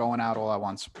Taj are going out all at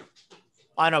once.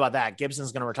 I know about that.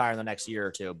 Gibson's going to retire in the next year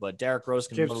or two, but Derrick Rose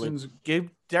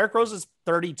Derrick Rose is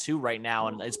 32 right now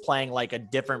and is playing like a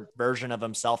different version of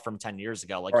himself from 10 years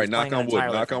ago. Like, all right, knock on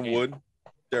wood. Knock on wood.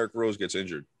 Derrick Rose gets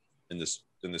injured in this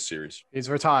series. He's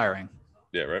retiring.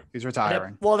 Yeah, right. He's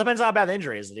retiring. Well, it depends on how bad the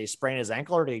injury is. Did he sprain his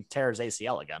ankle or did he tear his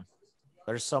ACL again?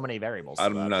 There's so many variables.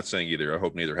 I'm not saying either. I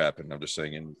hope neither happened. I'm just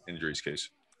saying in injuries case.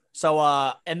 So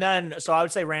I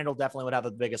would say Randle definitely would have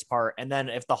the biggest part. And then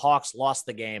if the Hawks lost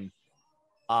the game,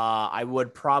 I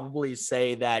would probably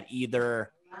say that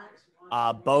either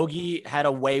Bogey had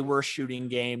a way worse shooting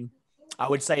game. I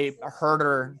would say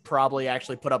Herter probably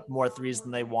actually put up more threes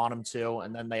than they want him to,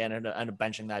 and then they ended up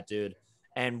benching that dude.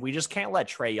 And we just can't let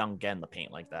Trae Young get in the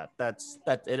paint like that.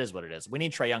 It is what it is. We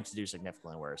need Trae Young to do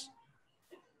significantly worse.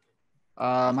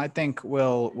 I think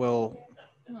I'll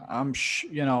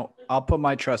put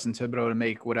my trust in Thibodeau to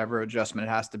make whatever adjustment it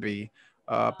has to be,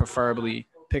 preferably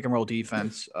pick and roll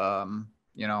defense. I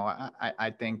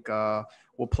think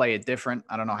we'll play it different.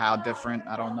 I don't know how different.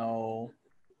 I don't know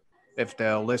if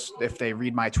they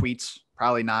read my tweets.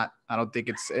 Probably not. I don't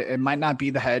think it might not be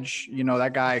the hedge.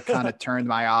 That guy kind of turned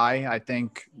my eye. I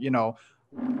think,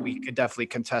 we could definitely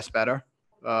contest better.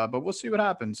 But we'll see what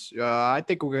happens. I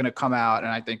think we're going to come out,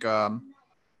 and I think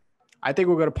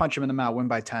we're going to punch him in the mouth, win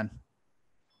by 10.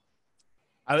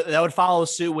 That would follow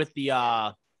suit with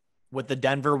the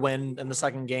Denver win in the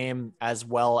second game, as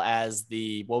well as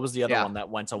what was the other one that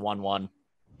went to 1-1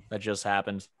 that just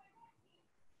happened?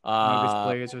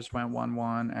 Blazers went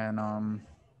 1-1, and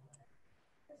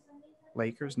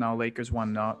Lakers. No, Lakers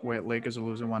won. Wait, Lakers are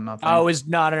losing 1-0. Oh,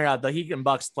 no. The Heat and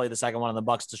Bucks played the second one, and the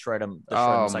Bucks destroyed them.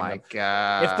 Oh my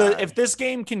god! If this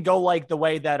game can go like the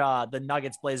way that the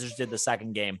Nuggets Blazers did the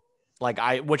second game,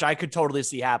 which I could totally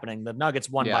see happening, the Nuggets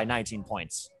won by 19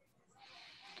 points.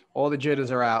 All the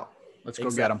jitters are out. Let's go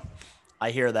get them.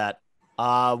 I hear that.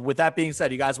 With that being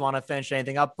said, you guys want to finish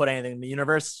anything up? Put anything in the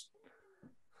universe?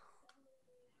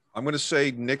 I'm going to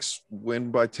say Knicks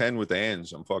win by 10 with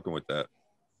Ans. I'm fucking with that.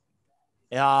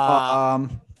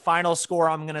 Final score,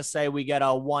 I'm going to say we get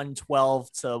a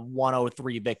 112 to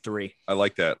 103 victory. I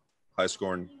like that. High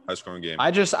scoring game.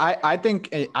 I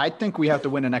think we have to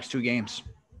win the next 2 games.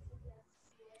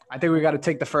 I think we got to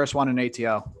take the first one in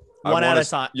ATL. One at a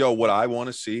time. Yo, what I want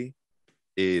to see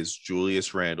is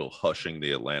Julius Randle hushing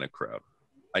the Atlanta crowd.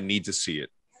 I need to see it.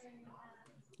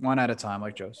 One at a time,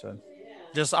 like Joe said.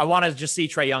 I want to just see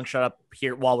Trae Young shut up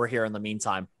here while we're here in the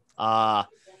meantime.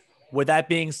 With that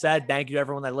being said, thank you to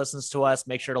everyone that listens to us.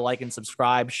 Make sure to like and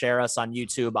subscribe, share us on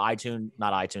YouTube,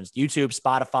 YouTube,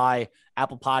 Spotify,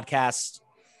 Apple Podcasts,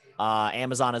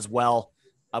 Amazon as well.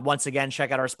 Once again,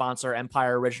 check out our sponsor,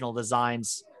 Empire Original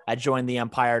Designs at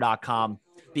jointheempire.com.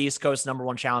 The East Coast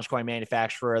 #1 challenge coin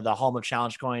manufacturer, the home of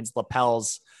challenge coins,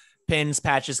 lapels, pins,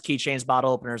 patches, keychains,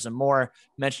 bottle openers, and more.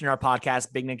 Mention our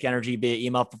podcast, Big Knick Energy, via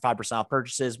email for 5% off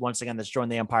purchases. Once again, that's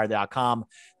jointheempire.com.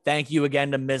 Thank you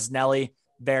again to Ms. Nelly.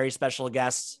 Very special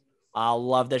guest.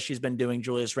 Love that she's been doing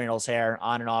Julius Randle's hair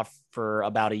on and off for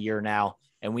about a year now.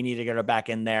 And we need to get her back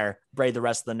in there, braid the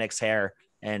rest of the Knicks hair,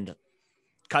 and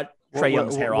cut Trae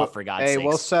Young's hair off, for God's sake.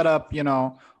 We'll set up,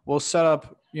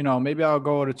 maybe I'll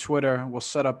go to Twitter. We'll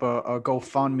set up a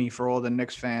GoFundMe for all the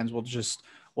Knicks fans.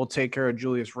 We'll take care of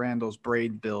Julius Randle's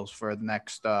braid bills for the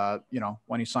next,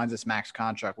 when he signs this max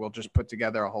contract. We'll just put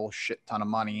together a whole shit ton of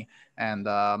money, and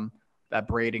that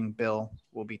braiding bill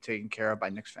will be taken care of by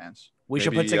Knicks fans. We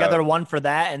should put together one for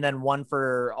that, and then one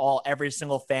for every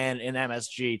single fan in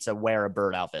MSG to wear a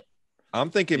bird outfit. I'm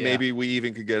thinking maybe we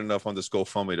even could get enough on this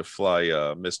GoFundMe to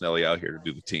fly Miss Nelly out here to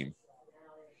do the team.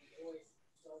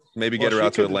 Maybe get her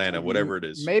out to Atlanta, whatever it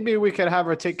is. Maybe we could have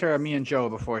her take care of me and Joe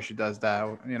before she does that.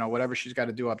 Whatever she's got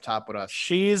to do up top with us.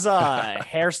 She's a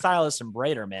hairstylist and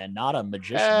braider, man, not a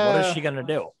magician. What is she going to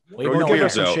do? We'll give her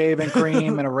some shaving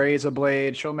cream and a razor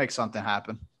blade. She'll make something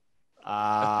happen.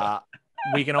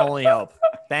 We can only hope.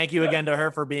 Thank you again to her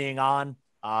for being on.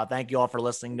 Thank you all for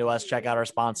listening to us. Check out our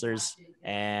sponsors.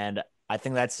 And I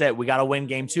think that's it. We got to win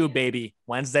game 2, baby.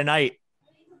 Wednesday night.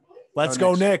 Let's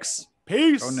go Knicks.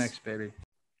 Peace. Go Knicks, baby.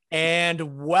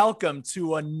 And welcome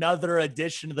to another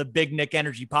edition of the Big Knick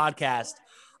Energy podcast.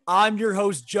 I'm your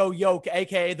host, Joe Yoke,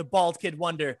 aka the Bald Kid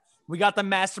Wonder. We got the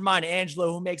mastermind,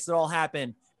 Angelo, who makes it all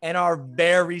happen, and our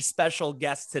very special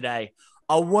guest today,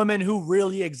 a woman who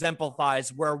really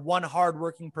exemplifies where one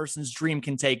hardworking person's dream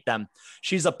can take them.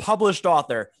 She's a published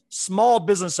author, small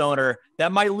business owner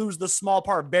that might lose the small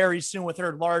part very soon with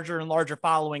her larger and larger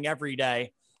following every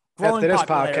day. Growing After this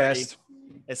popularity, podcast.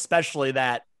 especially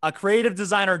that. A creative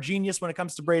designer genius when it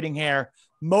comes to braiding hair.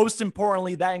 Most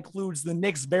importantly, that includes the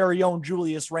Knicks' very own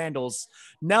Julius Randle's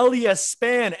Nelly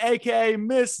Span, aka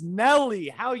Miss Nelly.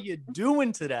 How you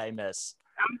doing today, Miss?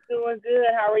 I'm doing good.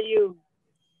 How are you?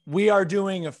 We are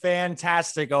doing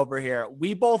fantastic over here.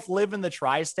 We both live in the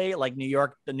tri-state, like New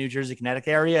York, the New Jersey,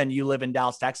 Connecticut area, and you live in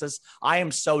Dallas, Texas. I am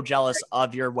so jealous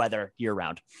of your weather year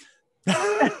round.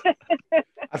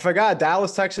 I forgot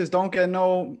Dallas, Texas don't get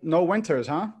no winters,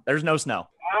 huh? There's no snow.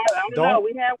 I don't know.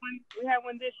 We had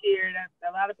one this year. That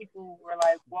a lot of people were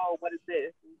like, "Whoa, what is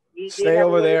this?" Stay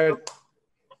over there.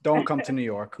 Don't come to New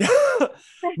York.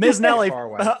 Ms. Nelly,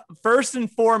 first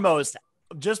and foremost,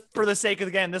 just for the sake of,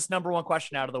 again, this number one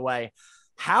question out of the way,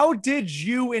 how did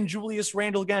you and Julius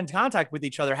Randle get in contact with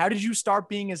each other? How did you start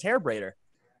being his hair braider?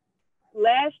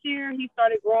 Last year, he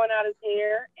started growing out his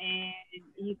hair, and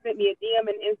he sent me a DM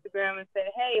on Instagram and said,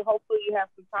 "Hey, hopefully you have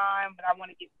some time, but I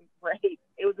want to get some braids."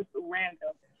 It was just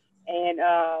random. And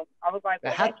I was like,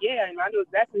 well, heck yeah, and I knew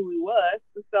exactly who he was.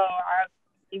 So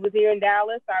he was here in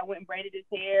Dallas. I went and braided his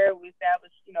hair. We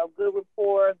established, good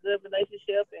rapport, good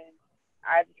relationship, and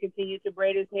I continued to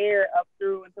braid his hair up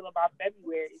through until about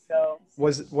February. So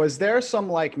was there some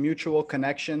like mutual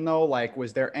connection though? Like,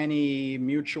 was there any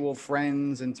mutual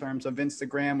friends in terms of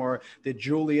Instagram, or did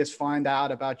Julius find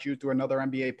out about you through another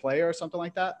NBA player or something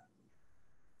like that?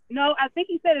 No, I think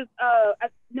he said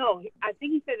I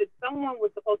think he said that someone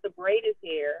was supposed to braid his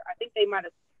hair. I think they might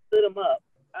have stood him up.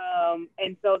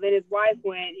 And so then his wife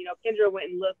went, Kendra went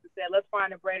and looked and said, "Let's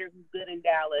find a braider who's good in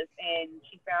Dallas." And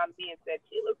she found me and said,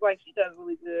 "She looks like she does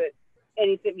really good." And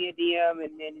he sent me a DM,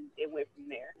 and then it went from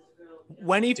there.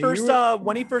 When he first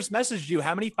messaged you,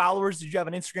 how many followers did you have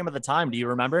on Instagram at the time? Do you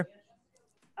remember?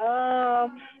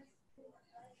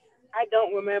 I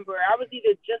don't remember. I was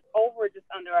either just over or just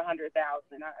under 100,000.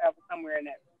 I was somewhere in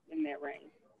that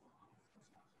range.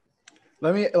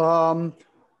 Let me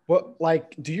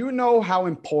do you know how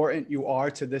important you are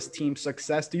to this team's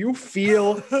success? Do you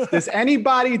feel, does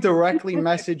anybody directly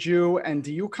message you, and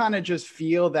do you kind of just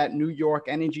feel that New York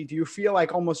energy? Do you feel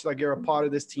like almost like you're a part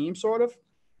of this team, sort of?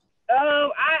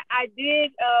 I did,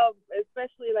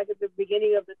 especially like at the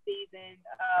beginning of the season.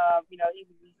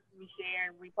 He was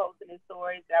sharing, reposting his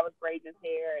stories that I was braiding his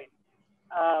hair, and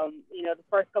the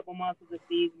first couple months of the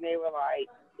season, they were like,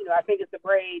 I think it's the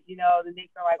braids. The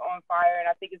Knicks are like on fire, and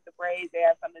I think it's the braids. They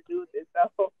have something to do with it.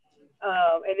 So,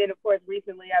 and then of course,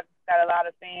 recently I've got a lot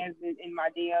of fans in my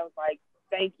DMs like,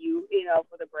 "Thank you,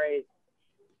 for the braids."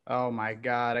 Oh my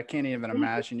God, I can't even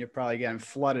imagine. You're probably getting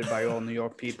flooded by all New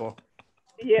York people.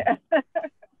 Yeah.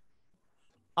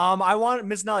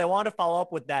 Miss Nelly, I wanted to follow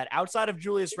up with that. Outside of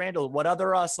Julius Randle, what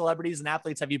other celebrities and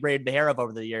athletes have you braided the hair of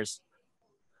over the years?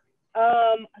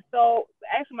 So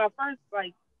actually my first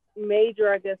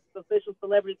major, I guess, official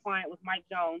celebrity client was Mike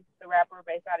Jones, the rapper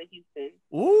based out of Houston.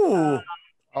 Ooh.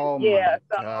 Yeah.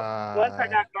 So God. once I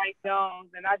got Mike Jones,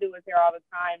 and I do his hair all the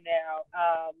time now.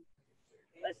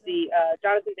 Let's see,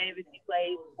 Jonathan Davis, he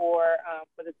plays for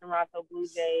the Toronto Blue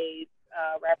Jays,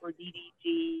 rapper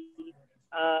DDG.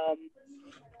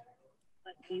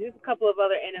 Let's see, there's a couple of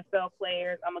other NFL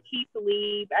players. Akeem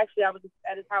Talib. Actually, I was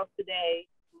at his house today.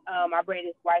 I braid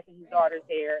his wife and his daughter's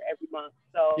hair every month.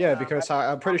 So yeah, because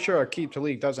I'm pretty sure Akeem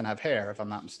Talib doesn't have hair, if I'm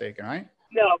not mistaken, right?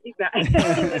 No, he's not.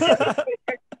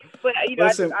 But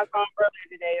listen, I saw him earlier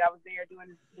today. I was there doing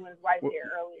his wife's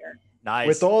hair earlier. Nice.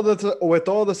 With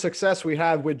all the success we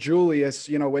have with Julius,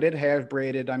 with it hair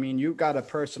braided, I mean, you got to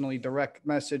personally direct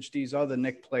message these other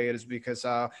Knick players, because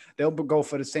they'll go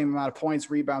for the same amount of points,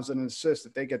 rebounds, and assists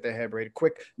if they get their hair braided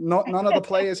quick. None of the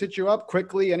players hit you up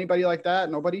quickly. Anybody like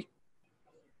that? Nobody?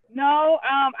 No,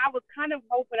 I was kind of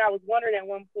hoping. I was wondering at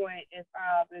one point if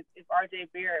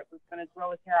RJ Barrett was going to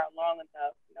grow his hair out long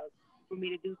enough, for me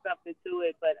to do something to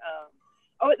it. But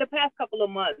the past couple of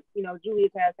months,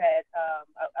 Julius has had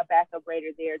a backup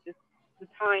braider there. Just the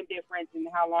time difference and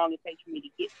how long it takes for me to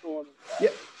get to him. Yeah.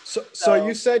 So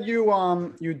you said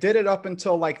you did it up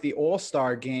until like the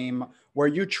All-Star game. Were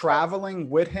you traveling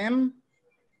with him?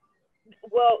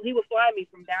 Well, he would fly me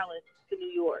from Dallas to New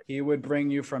York. He would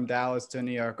bring you from Dallas to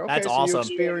New York. Okay, that's so awesome.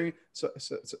 So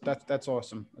that's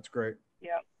awesome. That's great.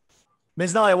 Yeah.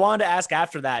 Ms. Nelly, I wanted to ask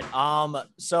after that.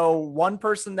 So one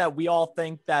person that we all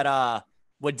think that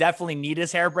would definitely need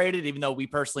his hair braided, even though we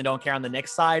personally don't care on the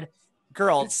Knicks side,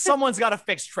 girl, someone's got to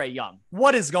fix Trae Young.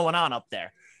 What is going on up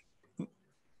there?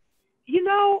 You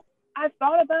know, I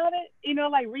thought about it, you know,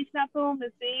 like reaching out to him to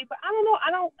see, but I don't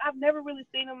know. I've never really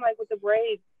seen him like with the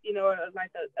braids, you know,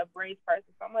 like a braids person.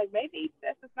 So I'm like, maybe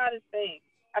that's just not his thing.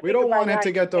 We don't want him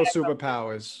to get those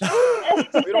superpowers.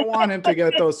 We don't want him to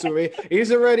get those super.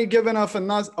 He's already given us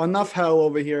enough hell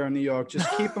over here in New York. Just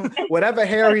keep him. Whatever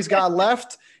hair he's got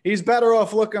left, he's better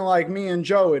off looking like me and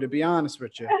Joey, to be honest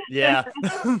with you. Yeah.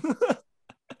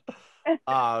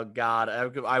 Oh God,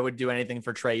 I would do anything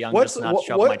for Trae Young just not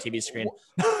show up my TV screen.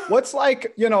 What's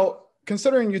like, you know,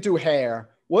 considering you do hair,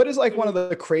 what is like one of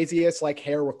the craziest like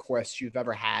hair requests you've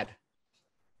ever had?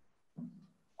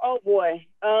 Oh boy.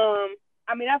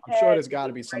 I mean, I'm sure there's got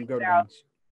to be some good ones.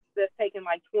 That's taken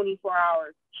like 24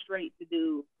 hours straight to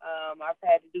do. I've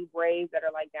had to do braids that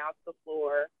are like down to the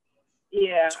floor.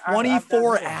 Yeah.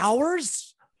 24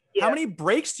 hours? Yeah. How many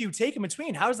breaks do you take in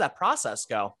between? How does that process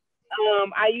go?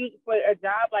 I use for a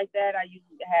job like that, I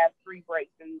usually have 3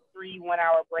 breaks and 3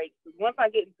 1-hour breaks. Because once I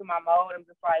get into my mode, I'm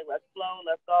just like, let's flow,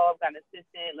 let's go. I've got an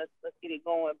assistant, let's get it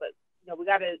going. But you know, we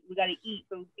gotta eat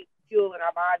so we get fuel in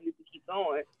our bodies to keep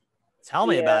going. Tell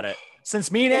me about it.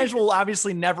 Since me and Angela will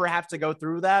obviously never have to go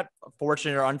through that,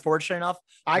 fortunate or unfortunate enough.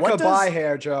 I could buy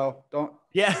hair, Joe. Don't.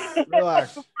 Yeah.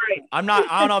 Relax. I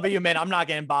don't know about you, man. I'm not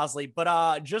getting Bosley,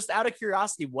 but just out of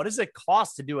curiosity, what does it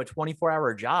cost to do a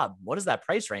 24-hour job? What is that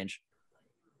price range?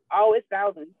 Oh, it's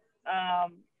thousands. I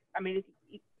mean,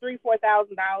 it's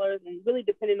 $3,000-$4,000, and really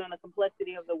depending on the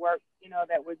complexity of the work, you know,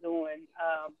 that we're doing.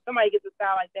 Somebody gets a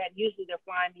style like that. Usually, they're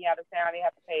flying me out of town. They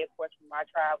have to pay, of course, for my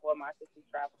travel and my assistant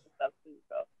travel and stuff too.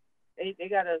 So they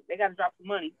gotta drop some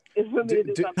money for me to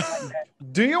do something like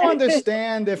that. Do you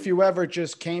understand if you ever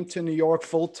just came to New York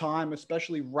full time,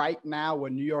 especially right now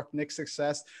with New York Knicks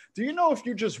success? Do you know if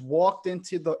you just walked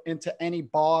into any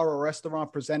bar or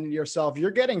restaurant presenting yourself,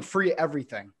 you're getting free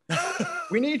everything?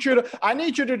 I need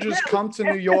you to just come to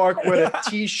New York with a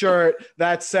T-shirt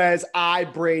that says "I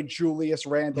braid Julius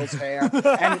Randle's hair,"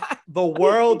 and the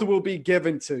world will be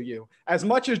given to you. As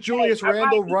much as Julius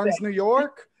Randle runs New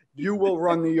York, you will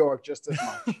run New York just as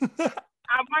much.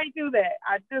 I might do that.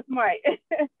 I just might.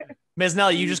 Ms.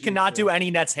 Nelly, you just cannot do any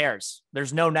Nets hairs.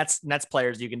 There's no Nets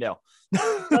players you can do.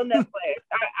 No Nets players.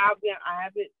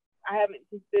 I haven't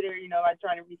considered, you know, like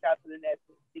trying to reach out to the Nets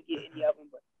to get any of them,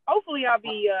 but hopefully I'll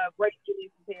be breaking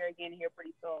Julius' hair again here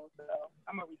pretty soon. So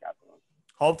I'm gonna reach out to him.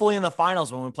 Hopefully in the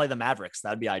finals when we play the Mavericks,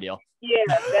 that'd be ideal. Yeah,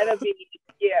 that'll be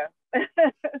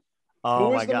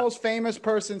Oh, who is the most famous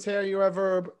person's hair you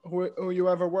ever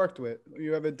worked with,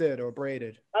 you ever did or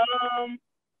braided?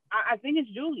 I think it's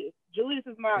Julius. Julius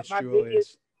is my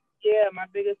biggest. Yeah, my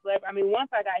biggest celebrity. I mean, once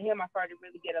I got him, I started to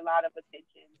really get a lot of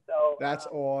attention. So that's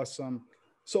awesome.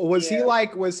 So was he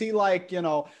like, you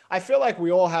know, I feel like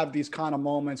we all have these kind of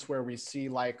moments where we see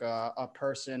like a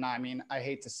person, I mean, I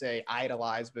hate to say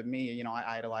idolize, but me, you know,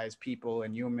 I idolize people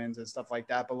and humans and stuff like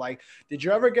that. But like, did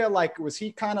you ever get like, was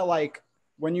he kind of like,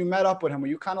 when you met up with him, were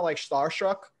you kind of like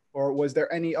starstruck, or was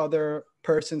there any other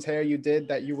person's hair you did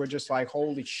that you were just like,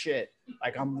 holy shit,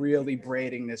 like I'm really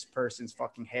braiding this person's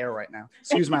fucking hair right now?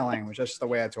 Excuse my language. That's just the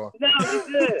way I talk. No, it's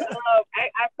good.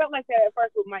 I felt like that at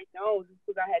first with Mike Jones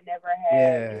because I had never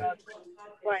had, you know,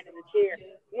 flying in the chair.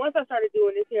 Once I started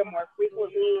doing this hair more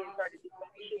frequently and started doing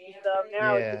shooting stuff,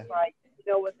 now it's just like,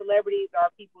 you know, what celebrities are,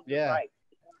 people just like.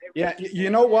 Yeah,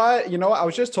 you know what? I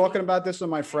was just talking about this with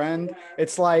my friend.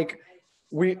 It's like,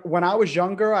 when I was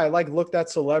younger, I like looked at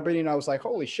celebrity and I was like,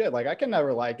 holy shit, like I can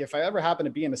never, like, if I ever happen to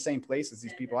be in the same place as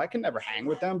these people, I can never hang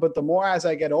with them. But the more as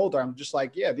I get older, I'm just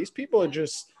like, yeah, these people are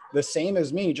just the same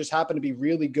as me, just happen to be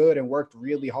really good and worked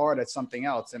really hard at something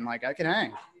else. And like, I can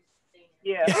hang.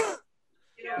 Yeah.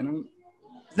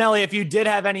 Nelly, if you did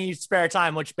have any spare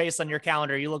time, which based on your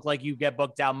calendar, you look like you get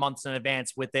booked out months in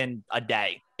advance within a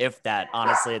day, if that,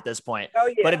 honestly, at this point. Oh,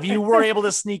 yeah. But if you were able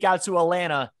to sneak out to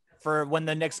Atlanta for when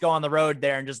the Knicks go on the road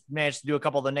there and just manage to do a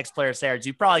couple of the Knicks players' hairs,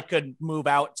 you probably could move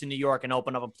out to New York and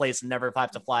open up a place and never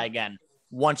have to fly again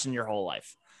once in your whole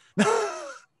life.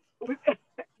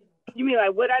 You mean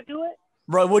like, would I do it?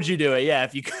 Bro, would you do it? Yeah,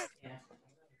 if you could.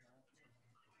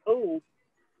 Oh,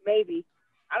 maybe.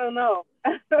 I don't know.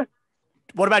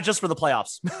 What about just for the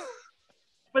playoffs?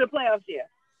 For the playoffs, yeah.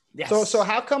 Yes. So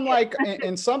how come like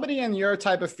in somebody in your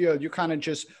type of field, you kind of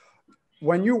just,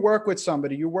 when you work with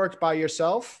somebody, you work by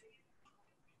yourself?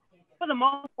 For the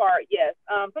most part, yes.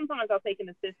 Sometimes I'll take an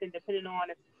assistant depending on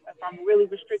if I'm really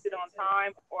restricted on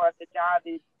time or if the job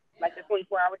is like the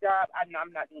 24-hour job. I'm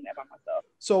not doing that by myself.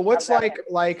 So what's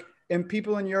like in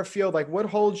people in your field, like what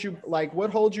holds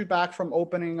you back from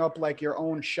opening up like your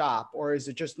own shop, or is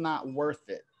it just not worth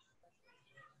it?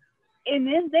 In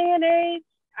this day and age,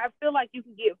 I feel like you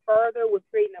can get further with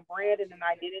creating a brand and an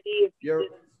identity if you're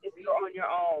on your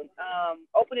own.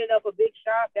 Opening up a big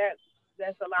shop, that's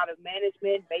a lot of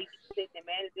management, babysitting and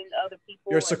managing other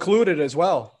people. You're secluded as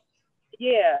well.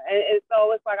 Yeah, and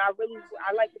so it's like I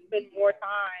like to spend more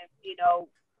time,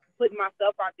 putting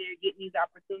myself out there, getting these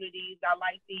opportunities. I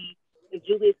like if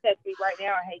Julius texts me right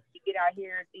now, hey, can you get out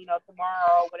here,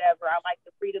 tomorrow or whatever, I like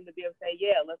the freedom to be able to say,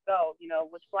 yeah, let's go,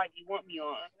 which flight do you want me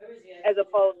on? As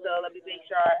opposed to let me make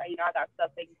sure, I got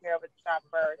stuff taken care of at the shop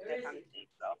first, that kind of thing,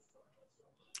 so.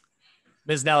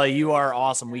 Ms. Nelly, you are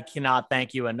awesome. We cannot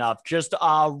thank you enough. Just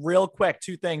real quick,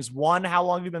 two things. One, how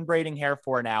long have you been braiding hair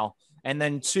for now? And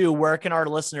then two, where can our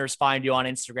listeners find you on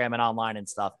Instagram and online and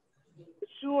stuff?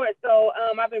 Sure. So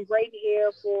I've been braiding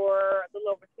hair for a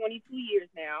little over 22 years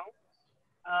now.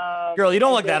 Girl, you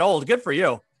don't look that old. Good for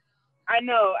you. I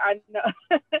know.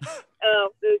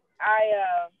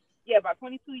 About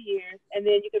 22 years. And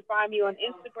then you can find me on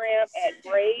Instagram at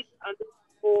braid_by_Miss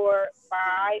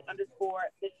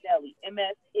Nelly,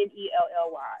 MSNELLY.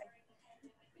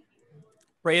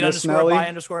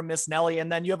 Braid_by_Miss Nelly.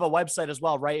 And then you have a website as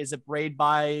well, right? Is it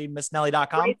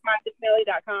braidbymissnelly.com?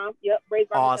 Braidbymissnelly.com. Yep.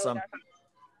 Braidbymissnelly.com. Awesome.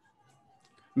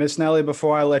 Miss Nelly,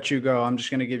 before I let you go, I'm just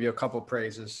going to give you a couple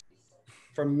praises.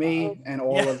 From me and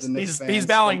all of the Knicks fans. He's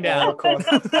bowing down.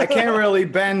 I can't really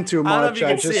bend too much.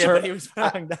 I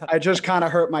just kind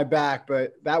of hurt my back,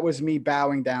 but that was me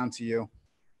bowing down to you.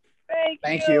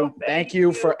 Thank you. Thank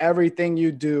you for everything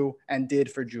you do and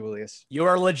did for Julius. You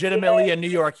are legitimately a New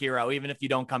York hero, even if you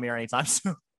don't come here anytime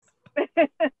soon.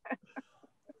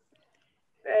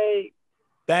 Hey.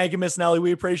 Thank you, Miss Nelly.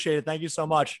 We appreciate it. Thank you so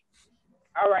much.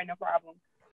 All right, no problem.